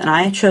start with, and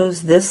I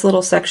chose this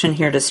little section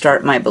here to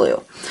start my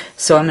blue.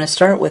 So I'm going to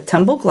start with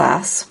tumbled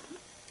glass,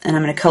 and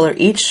I'm going to color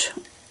each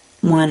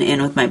one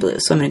in with my blue.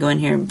 So I'm going to go in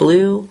here and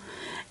blue, and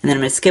then I'm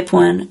going to skip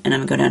one, and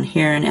I'm going to go down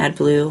here and add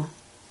blue.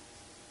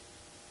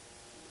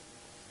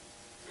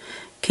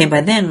 Okay,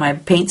 by then my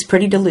paint's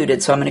pretty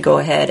diluted, so I'm going to go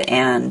ahead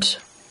and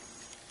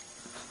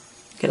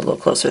get a little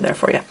closer there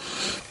for you.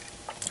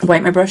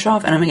 Wipe my brush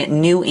off, and I'm going to get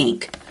new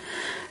ink.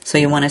 So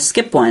you want to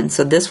skip one.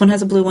 So this one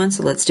has a blue one,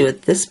 so let's do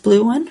it this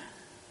blue one.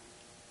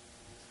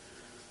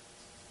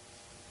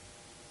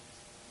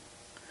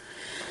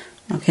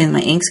 Okay, and my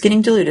ink's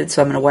getting diluted,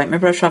 so I'm going to wipe my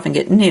brush off and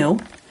get new.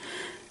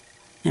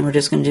 And we're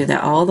just going to do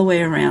that all the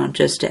way around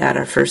just to add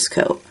our first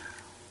coat.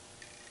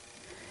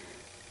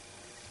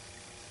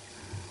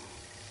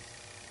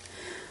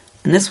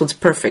 And this one's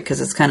perfect because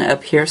it's kind of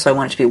up here, so I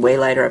want it to be way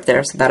lighter up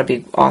there, so that'll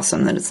be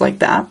awesome that it's like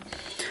that.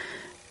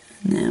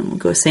 And then we'll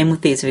go same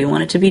with these. If you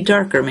want it to be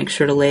darker, make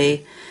sure to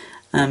lay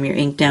your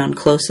ink down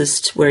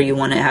closest where you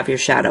want to have your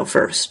shadow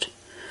first.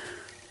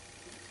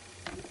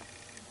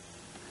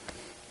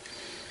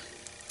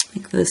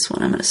 Like this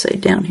one, I'm going to say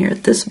down here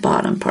at this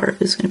bottom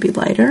part is going to be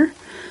lighter.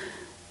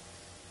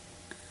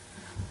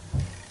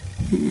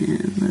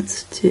 And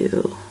let's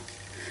do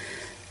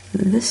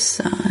this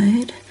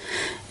side.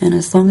 And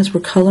as long as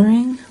we're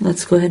coloring,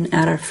 let's go ahead and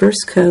add our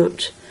first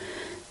coat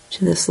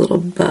to this little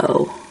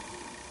bow.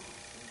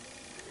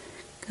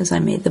 Because I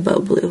made the bow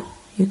blue.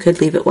 You could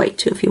leave it white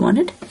too if you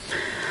wanted.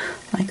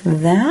 Like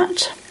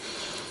that.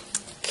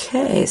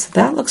 Okay, so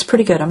that looks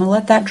pretty good. I'm going to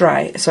let that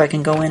dry so I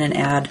can go in and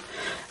add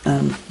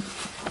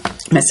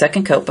my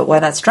second coat. But while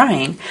that's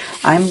drying,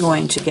 I'm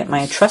going to get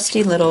my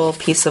trusty little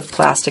piece of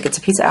plastic. It's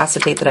a piece of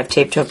acetate that I've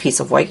taped to a piece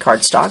of white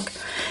cardstock.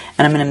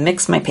 And I'm going to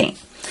mix my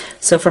paint.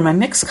 So for my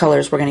mixed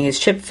colors, we're going to use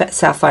chipped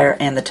sapphire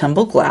and the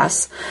tumbled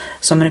glass.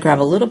 So I'm going to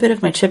grab a little bit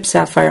of my chipped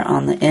sapphire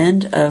on the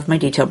end of my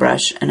detail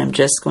brush, and I'm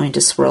just going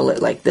to swirl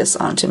it like this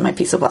onto my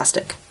piece of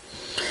plastic.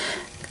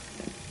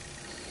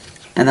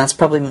 And that's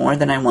probably more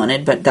than I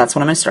wanted, but that's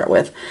what I'm going to start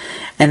with.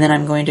 And then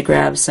I'm going to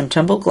grab some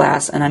tumbled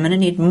glass, and I'm going to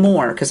need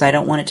more because I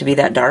don't want it to be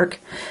that dark.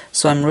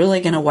 So I'm really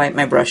going to wipe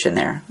my brush in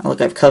there.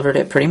 Look, I've covered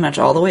it pretty much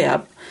all the way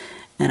up,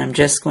 and I'm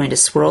just going to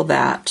swirl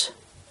that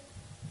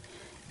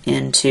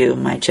into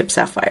my chipped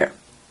sapphire.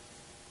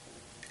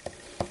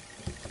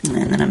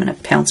 And then I'm going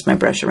to pounce my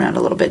brush around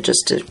a little bit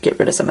just to get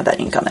rid of some of that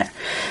ink on there.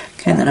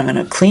 Okay, and then I'm going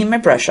to clean my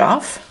brush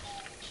off.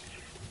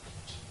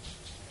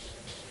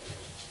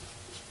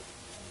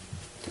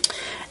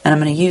 And I'm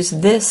going to use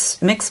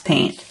this mix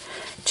paint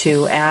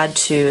to add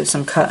to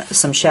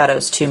some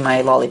shadows to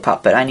my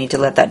lollipop, but I need to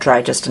let that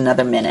dry just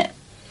another minute.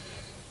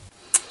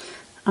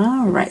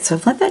 Alright, so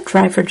I've let that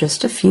dry for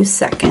just a few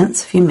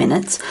seconds, a few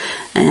minutes,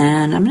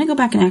 and I'm going to go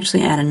back and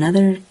actually add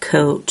another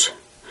coat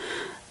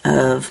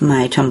of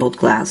my tumbled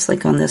glass.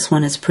 Like on this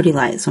one, it's pretty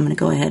light, so I'm going to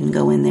go ahead and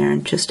go in there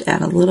and just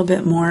add a little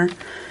bit more.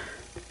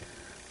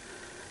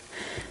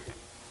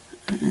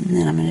 And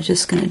then I'm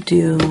just going to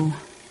do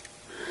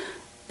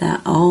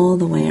that all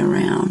the way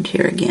around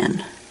here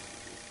again.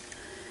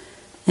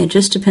 It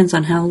just depends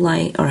on how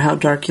light or how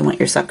dark you want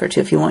your sucker to.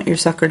 If you want your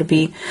sucker to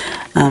be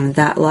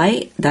that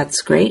light,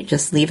 that's great.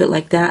 Just leave it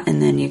like that,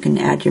 and then you can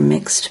add your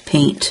mixed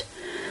paint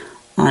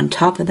on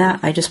top of that.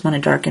 I just want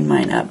to darken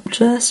mine up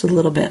just a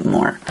little bit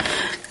more,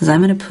 because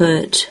I'm going to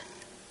put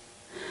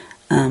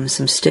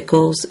some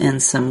stickles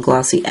and some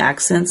glossy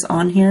accents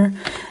on here,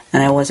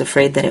 and I was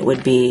afraid that it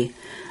would be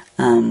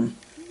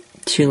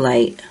too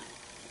light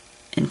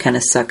and kind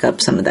of suck up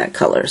some of that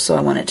color, so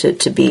I want it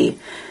to be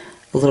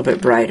a little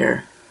bit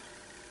brighter.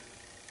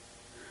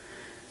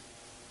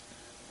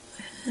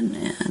 And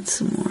add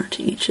some more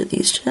to each of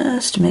these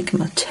just to make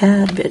them a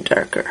tad bit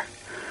darker.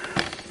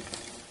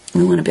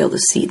 We want to be able to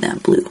see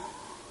that blue.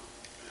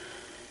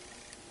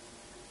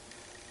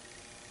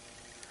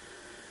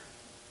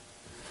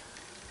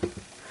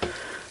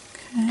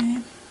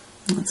 Okay,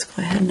 let's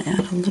go ahead and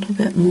add a little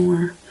bit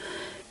more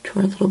to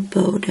our little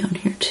bow down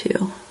here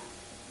too.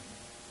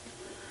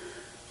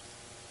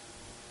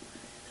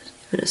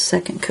 Give it a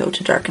second coat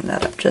to darken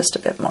that up just a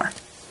bit more.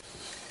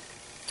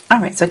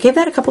 Alright, so I gave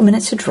that a couple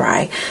minutes to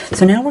dry.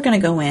 So now we're going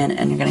to go in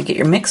and you're going to get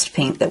your mixed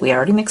paint that we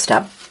already mixed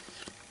up.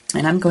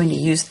 And I'm going to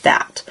use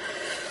that.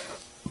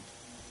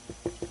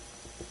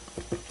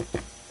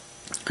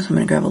 So I'm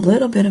going to grab a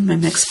little bit of my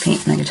mixed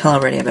paint, and I can tell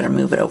already I better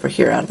move it over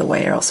here out of the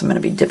way, or else I'm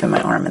going to be dipping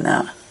my arm in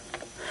that.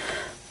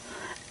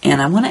 And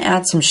I want to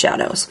add some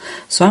shadows.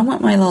 So I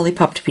want my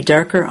lollipop to be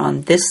darker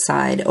on this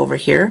side over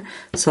here.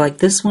 So like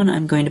this one,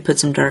 I'm going to put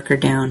some darker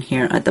down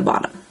here at the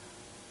bottom.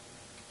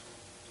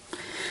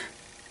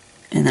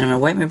 And then I'm going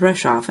to wipe my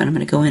brush off, and I'm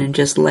going to go in and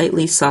just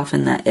lightly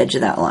soften that edge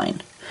of that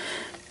line.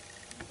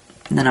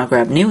 And then I'll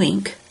grab new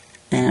ink,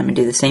 and I'm going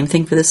to do the same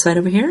thing for this side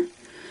over here.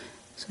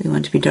 So we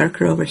want it to be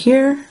darker over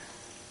here.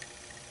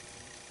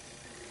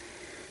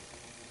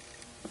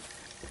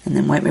 And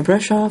then wipe my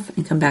brush off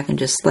and come back and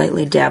just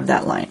slightly dab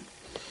that line.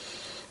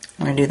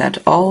 I'm going to do that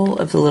to all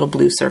of the little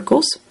blue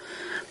circles.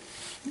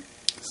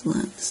 So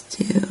let's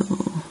do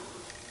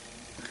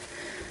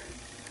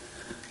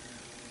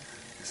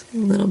just a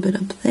little bit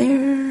up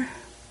there.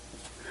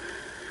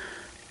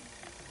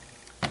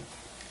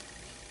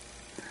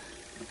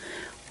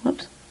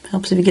 Whoops,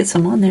 helps if you get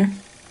some on there.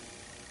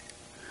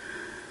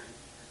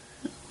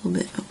 A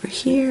little bit over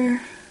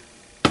here.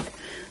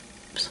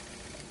 Oops.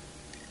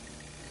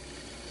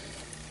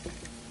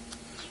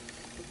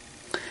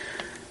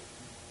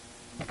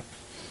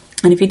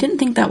 And if you didn't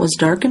think that was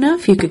dark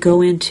enough, you could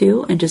go in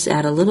too and just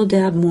add a little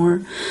dab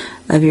more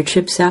of your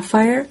chipped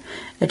sapphire.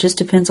 It just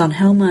depends on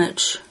how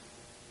much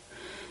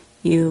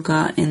you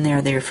got in there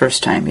your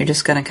first time. You're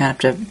just going to kind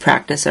of have to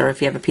practice, or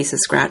if you have a piece of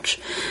scratch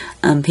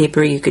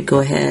paper, you could go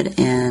ahead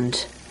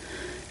and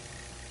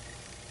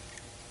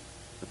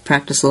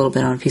practice a little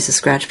bit on a piece of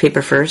scratch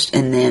paper first,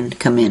 and then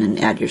come in and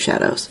add your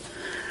shadows.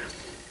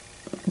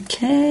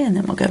 Okay, and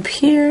then we'll go up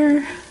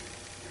here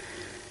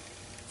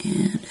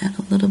and add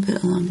a little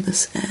bit along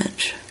this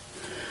edge.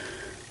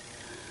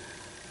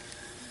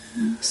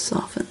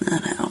 Soften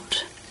that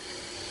out.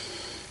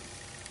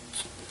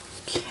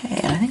 Okay,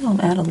 and I think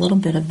I'll add a little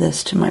bit of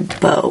this to my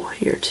bow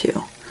here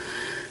too.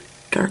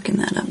 Darken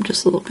that up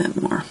just a little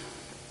bit more.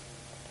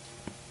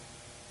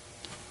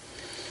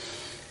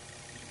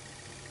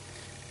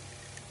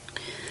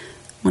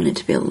 Want it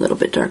to be a little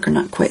bit darker,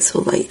 not quite so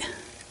light.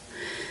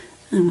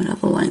 I'm going to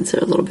have the lines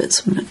there a little bit,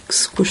 so I'm going to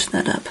squish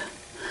that up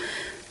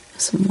with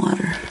some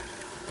water.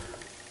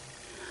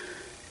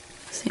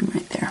 Same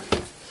right there.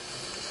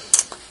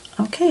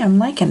 Okay, I'm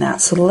liking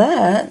that. So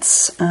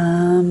let's,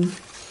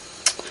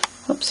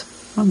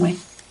 whoops, wrong way.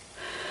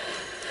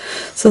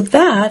 So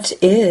that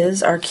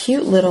is our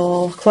cute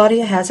little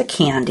Claudia Has a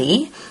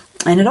Candy.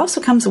 And it also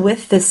comes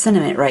with this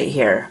sentiment right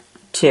here,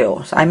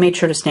 too. So I made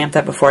sure to stamp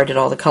that before I did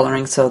all the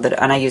coloring, so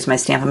that, and I used my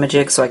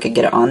Stamp-A-Majig so I could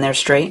get it on there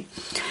straight.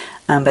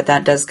 But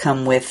that does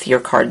come with your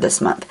card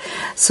this month.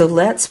 So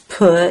let's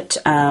put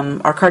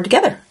our card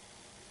together.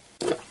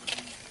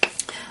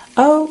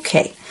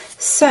 Okay,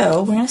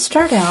 so we're going to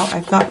start out.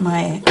 I've got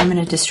my, I'm going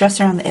to distress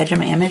around the edge of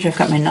my image. I've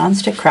got my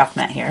nonstick craft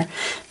mat here,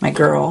 my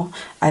girl.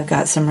 I've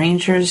got some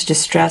Ranger's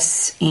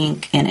Distress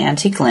ink in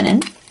antique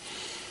linen.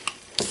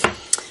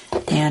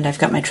 And I've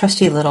got my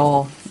trusty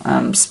little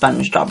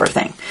sponge dauber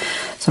thing.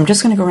 So I'm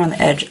just going to go around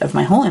the edge of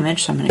my whole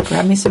image. So I'm going to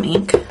grab me some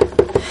ink.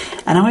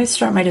 And And I always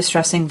start my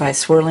distressing by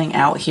swirling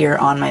out here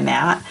on my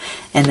mat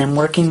and then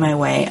working my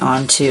way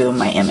onto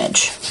my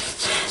image.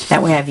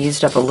 That way I've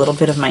used up a little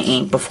bit of my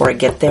ink before I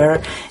get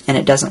there and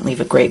it doesn't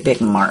leave a great big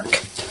mark.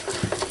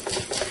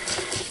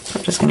 So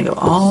I'm just going to go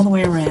all the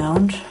way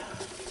around.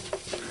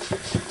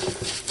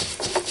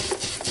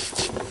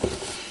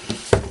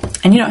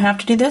 And you don't have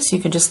to do this, you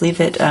can just leave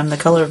it the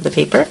color of the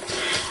paper.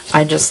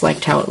 I just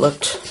liked how it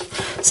looked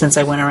since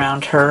I went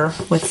around her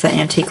with the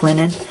antique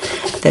linen,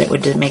 that it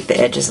would make the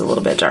edges a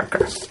little bit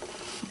darker.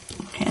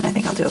 Okay, and I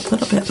think I'll do a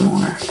little bit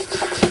more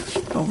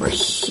over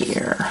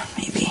here,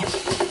 maybe.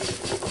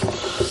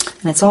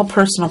 And it's all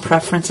personal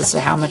preference as to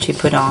how much you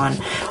put on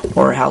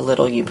or how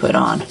little you put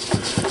on.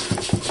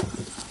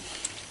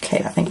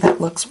 Okay, I think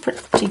that looks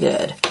pretty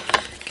good.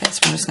 Okay, so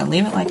I'm just going to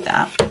leave it like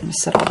that. Let me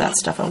set all that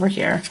stuff over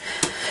here.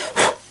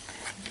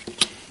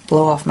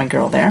 Blow off my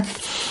girl there.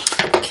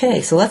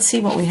 Okay, so let's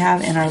see what we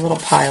have in our little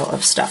pile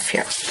of stuff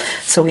here.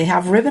 So we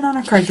have ribbon on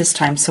our card this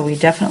time, so we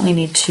definitely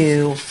need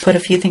to put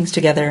a few things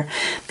together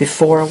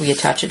before we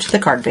attach it to the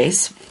card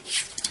base.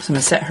 So I'm going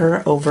to set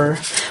her over,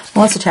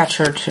 well, let's attach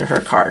her to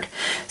her card.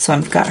 So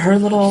I've got her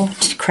little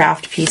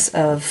craft piece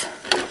of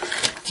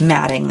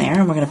matting there,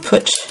 and we're going to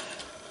put,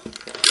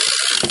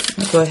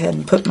 go ahead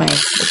and put my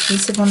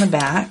adhesive on the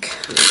back.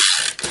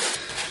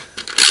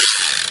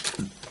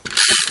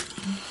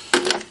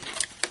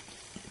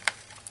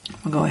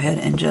 I'll go ahead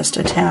and just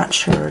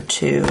attach her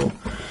to,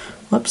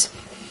 whoops,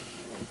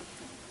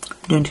 I'm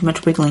doing too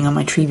much wiggling on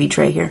my tree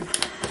tray here.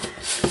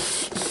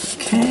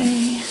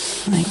 Okay,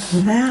 like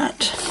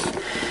that.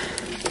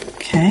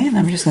 Okay, and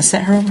I'm just going to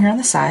set her over here on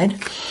the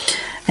side.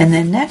 And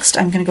then next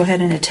I'm going to go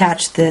ahead and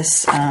attach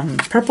this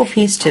purple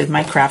piece to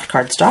my craft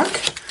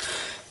cardstock.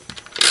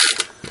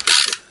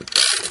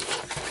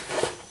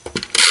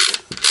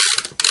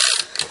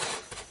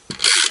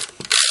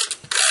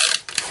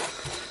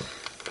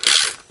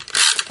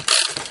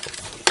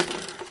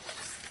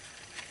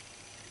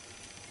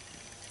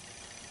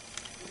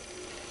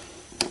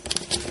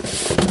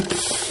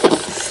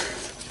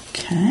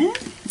 Okay,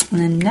 and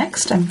then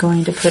next I'm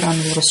going to put on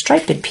a little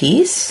striped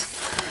piece.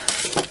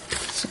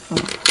 So,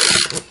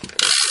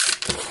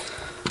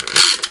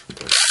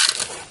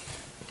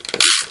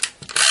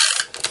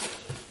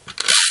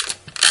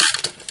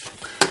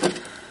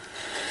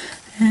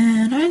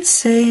 and I'd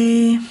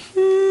say,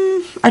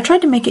 I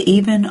tried to make it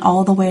even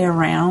all the way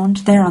around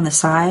there on the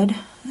side.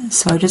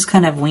 So I just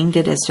kind of winged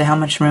it as to how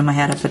much room I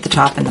had up at the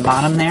top and the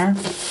bottom there.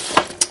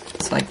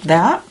 So like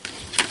that.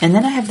 And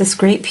then I have this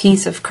great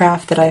piece of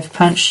craft that I've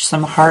punched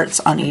some hearts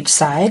on each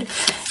side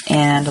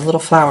and a little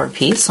flower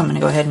piece. So I'm going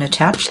to go ahead and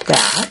attach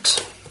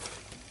that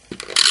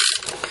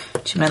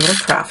to my little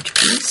craft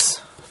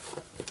piece.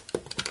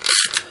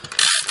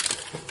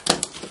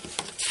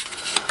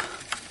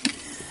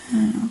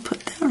 And I'll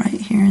put that right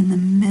here in the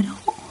middle.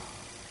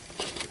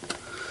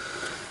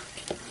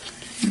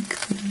 Like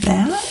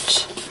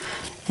that.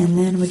 And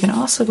then we can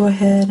also go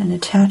ahead and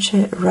attach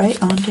it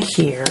right onto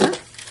here.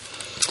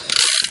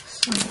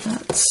 So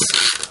let's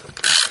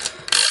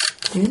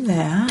do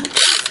that.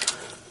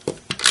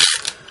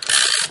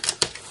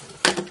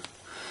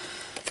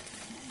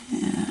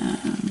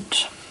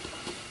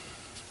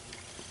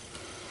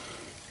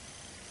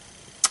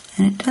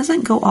 And it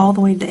doesn't go all the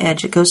way to the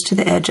edge. It goes to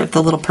the edge of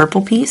the little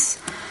purple piece.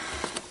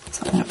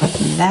 So I'm going to put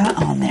that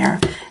on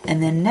there.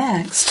 And then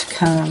next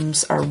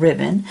comes our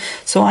ribbon.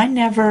 So I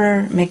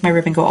never make my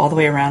ribbon go all the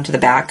way around to the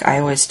back. I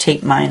always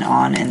tape mine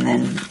on and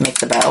then make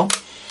the bow.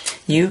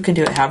 You can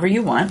do it however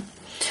you want.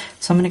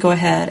 So I'm going to go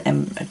ahead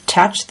and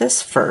attach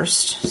this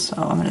first. So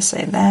I'm going to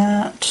say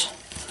that.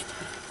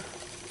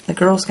 The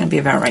girl's going to be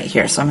about right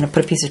here. So I'm going to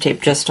put a piece of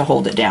tape just to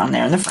hold it down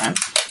there in the front.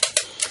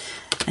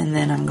 And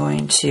then I'm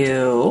going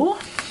to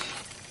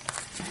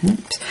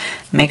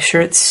make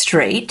sure it's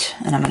straight.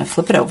 And I'm going to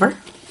flip it over.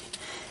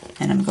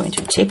 And I'm going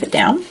to tape it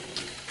down.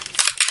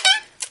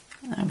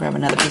 I'll grab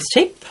another piece of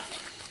tape.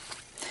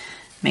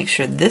 Make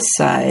sure this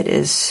side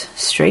is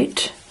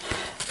straight.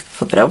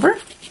 Flip it over.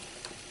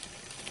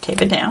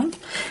 Tape it down.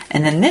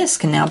 And then this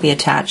can now be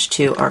attached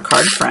to our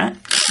card front.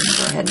 I'm going to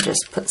go ahead and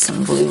just put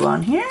some glue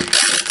on here.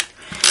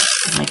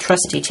 My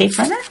trusty tape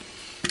runner.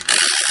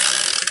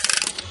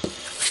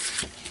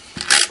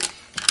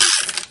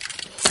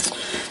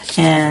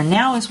 And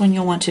now is when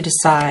you'll want to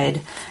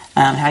decide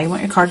how you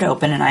want your card to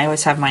open. And I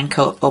always have mine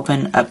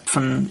open up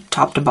from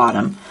top to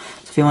bottom.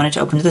 So if you want it to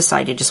open to the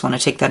side, you just want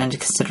to take that into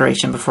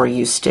consideration before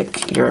you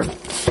stick your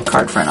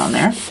card front on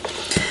there.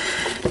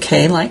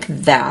 Okay, like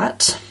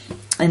that.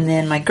 And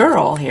then my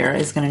girl here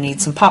is going to need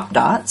some pop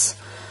dots.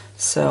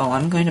 So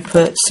I'm going to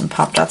put some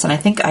pop dots, and I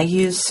think I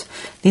use,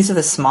 these are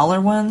the smaller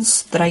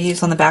ones that I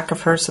use on the back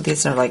of her. So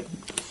these are like,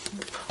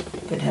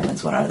 good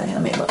heavens, what are they?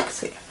 Let me look,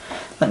 see.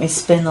 Let me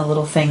spin the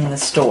little thing in the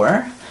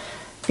store.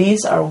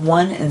 These are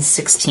 1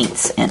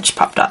 1/16 inch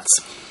pop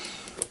dots.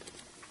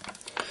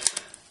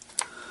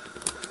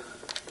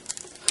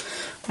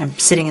 I'm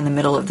sitting in the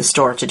middle of the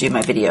store to do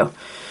my video.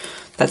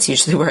 That's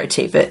usually where I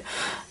tape it.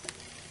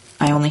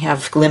 I only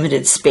have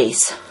limited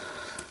space.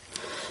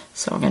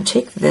 So we're going to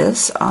take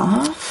this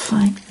off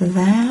like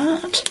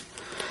that.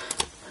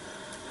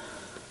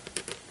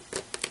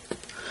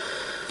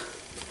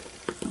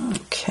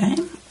 Okay,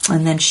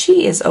 and then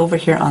she is over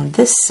here on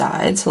this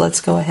side, so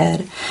let's go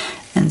ahead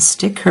and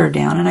stick her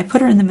down. And I put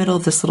her in the middle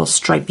of this little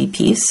stripy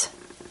piece,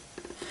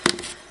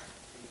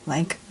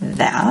 like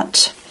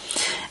that.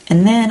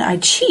 And then I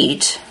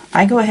cheat.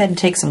 I go ahead and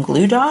take some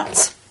glue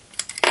dots,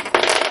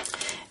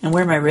 and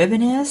where my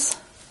ribbon is,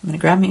 I'm going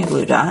to grab me a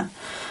glue dot.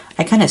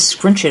 I kind of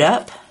scrunch it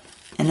up,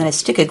 and then I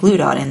stick a glue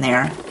dot in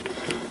there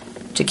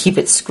to keep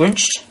it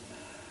scrunched.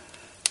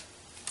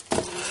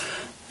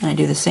 And I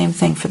do the same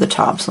thing for the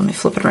top, so let me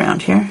flip it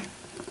around here.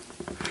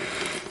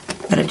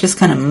 But it just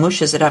kind of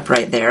mushes it up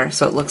right there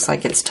so it looks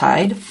like it's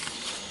tied.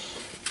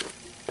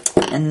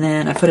 And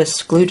then I put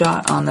a glue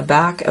dot on the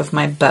back of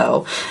my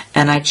bow,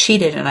 and I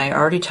cheated and I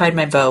already tied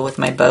my bow with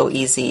my Bow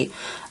Easy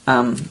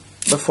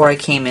before I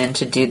came in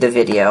to do the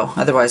video.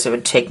 Otherwise it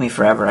would take me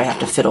forever. I have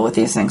to fiddle with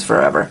these things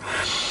forever.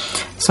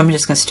 So I'm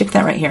just going to stick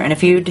that right here. And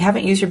if you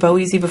haven't used your Bow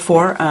Easy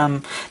before,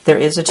 there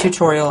is a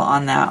tutorial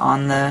on that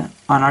on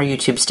our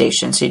YouTube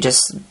station. So you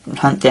just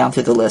hunt down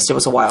through the list. It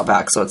was a while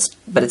back,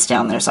 but it's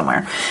down there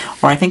somewhere.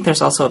 Or I think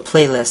there's also a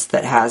playlist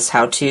that has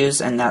how-tos,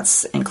 and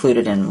that's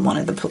included in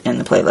in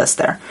the playlist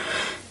there.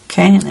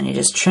 Okay, and then you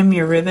just trim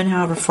your ribbon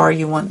however far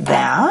you want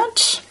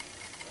that,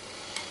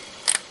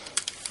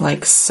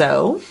 like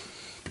so.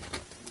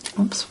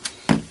 Oops,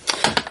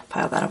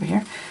 pile that over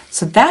here.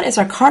 So that is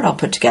our card all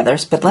put together,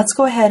 but let's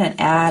go ahead and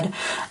add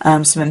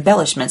some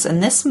embellishments.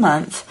 And this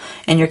month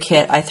in your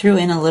kit, I threw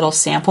in a little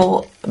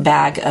sample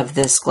bag of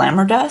this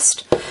glamour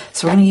dust.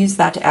 So we're going to use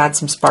that to add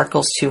some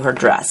sparkles to her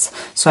dress.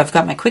 So I've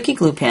got my quickie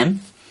glue pen,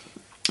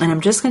 and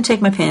I'm just going to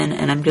take my pen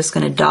and I'm just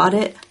going to dot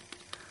it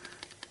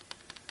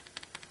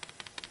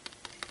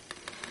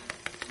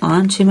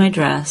onto my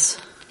dress.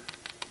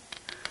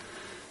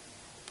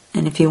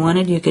 And if you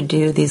wanted, you could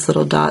do these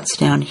little dots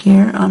down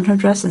here on her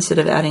dress instead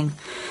of adding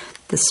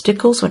the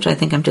stickles, which I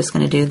think I'm just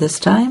going to do this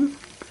time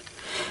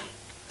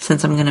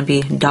since I'm going to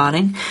be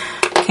dotting.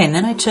 Okay, and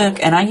then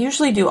I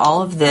usually do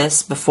all of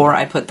this before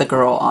I put the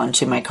girl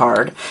onto my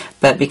card,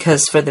 but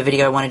because for the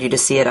video I wanted you to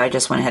see it, I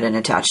just went ahead and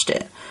attached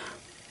it.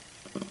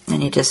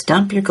 And you just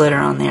dump your glitter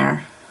on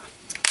there,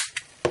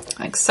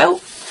 like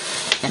so.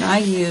 And I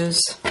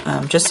use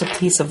just a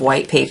piece of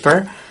white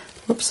paper,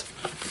 whoops,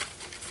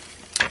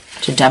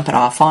 to dump it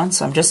off on.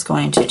 So I'm just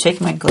going to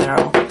take my glitter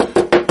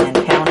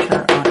and pound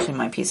her onto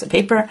my piece of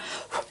paper,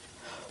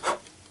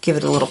 give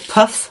it a little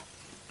puff,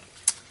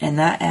 and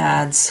that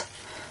adds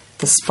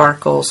the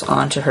sparkles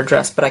onto her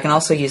dress. But I can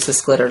also use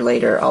this glitter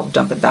later. I'll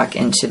dump it back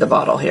into the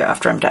bottle here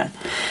after I'm done.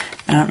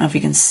 I don't know if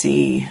you can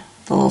see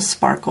the little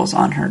sparkles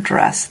on her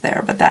dress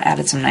there, but that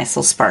added some nice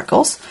little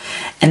sparkles.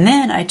 And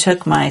then I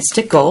took my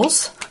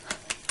stickles,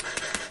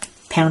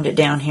 pound it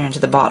down here into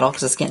the bottle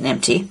because it's getting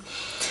empty,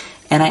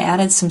 and I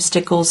added some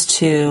stickles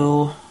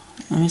to,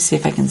 let me see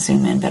if I can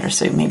zoom in better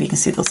so maybe you can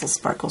see those little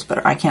sparkles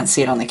better. I can't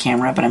see it on the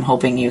camera, but I'm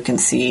hoping you can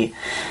see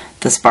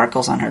the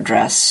sparkles on her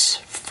dress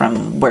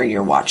from where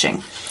you're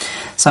watching.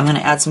 So I'm going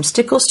to add some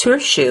stickles to her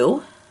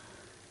shoe.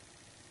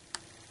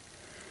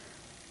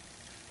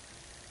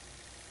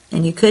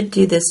 And you could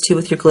do this too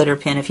with your glitter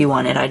pen if you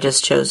wanted. I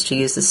just chose to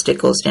use the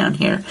stickles down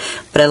here.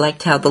 But I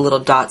liked how the little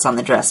dots on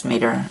the dress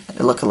made her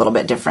look a little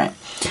bit different.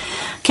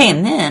 Okay,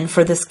 and then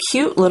for this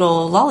cute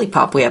little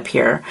lollipop way up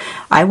here,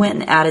 I went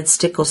and added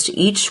stickles to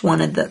each one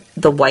of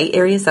the white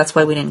areas. That's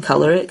why we didn't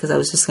color it, because I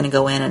was just going to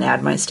go in and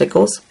add my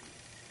stickles.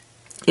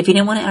 If you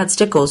didn't want to add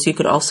stickles, you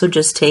could also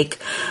just take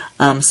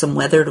some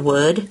weathered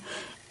wood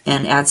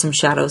and add some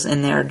shadows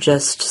in there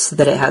just so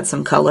that it had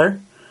some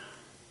color.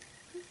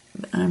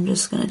 I'm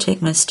just going to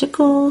take my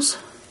stickles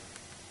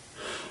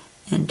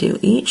and do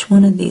each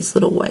one of these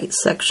little white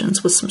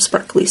sections with some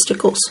sparkly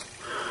stickles.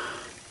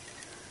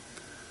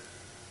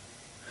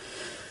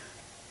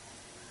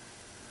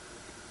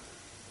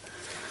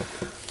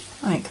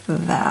 Like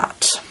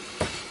that.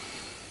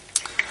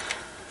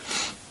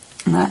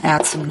 And that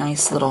adds some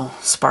nice little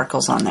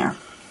sparkles on there.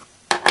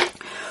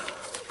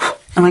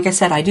 And like I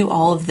said, I do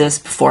all of this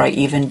before I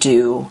even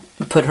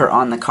put her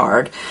on the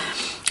card.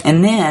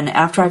 And then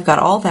after I've got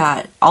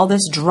all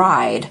this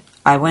dried,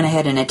 I went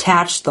ahead and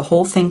attached the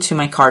whole thing to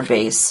my card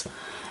base.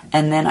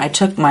 And then I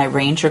took my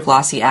Ranger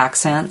Glossy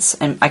Accents,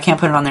 and I can't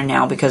put it on there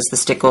now because the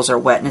stickles are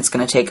wet and it's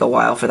going to take a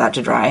while for that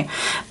to dry.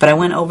 But I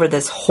went over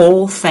this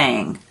whole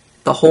thing,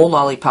 the whole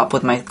lollipop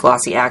with my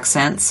Glossy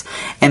Accents,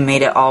 and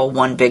made it all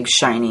one big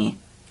shiny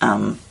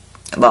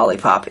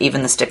lollipop,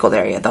 even the stickled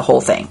area, the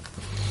whole thing.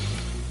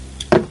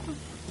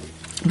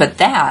 But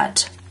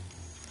that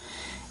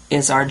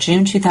is our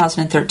June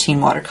 2013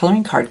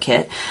 watercoloring card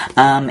kit.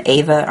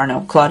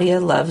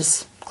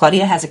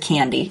 Claudia Has a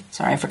Candy.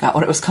 Sorry, I forgot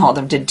what it was called.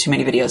 I did too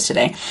many videos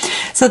today.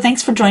 So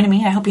thanks for joining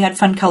me. I hope you had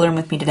fun coloring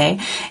with me today.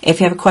 If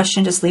you have a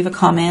question, just leave a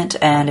comment.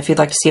 And if you'd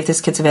like to see if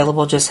this kit's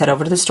available, just head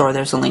over to the store.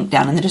 There's a link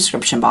down in the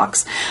description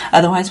box.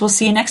 Otherwise, we'll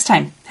see you next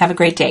time. Have a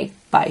great day.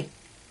 Bye.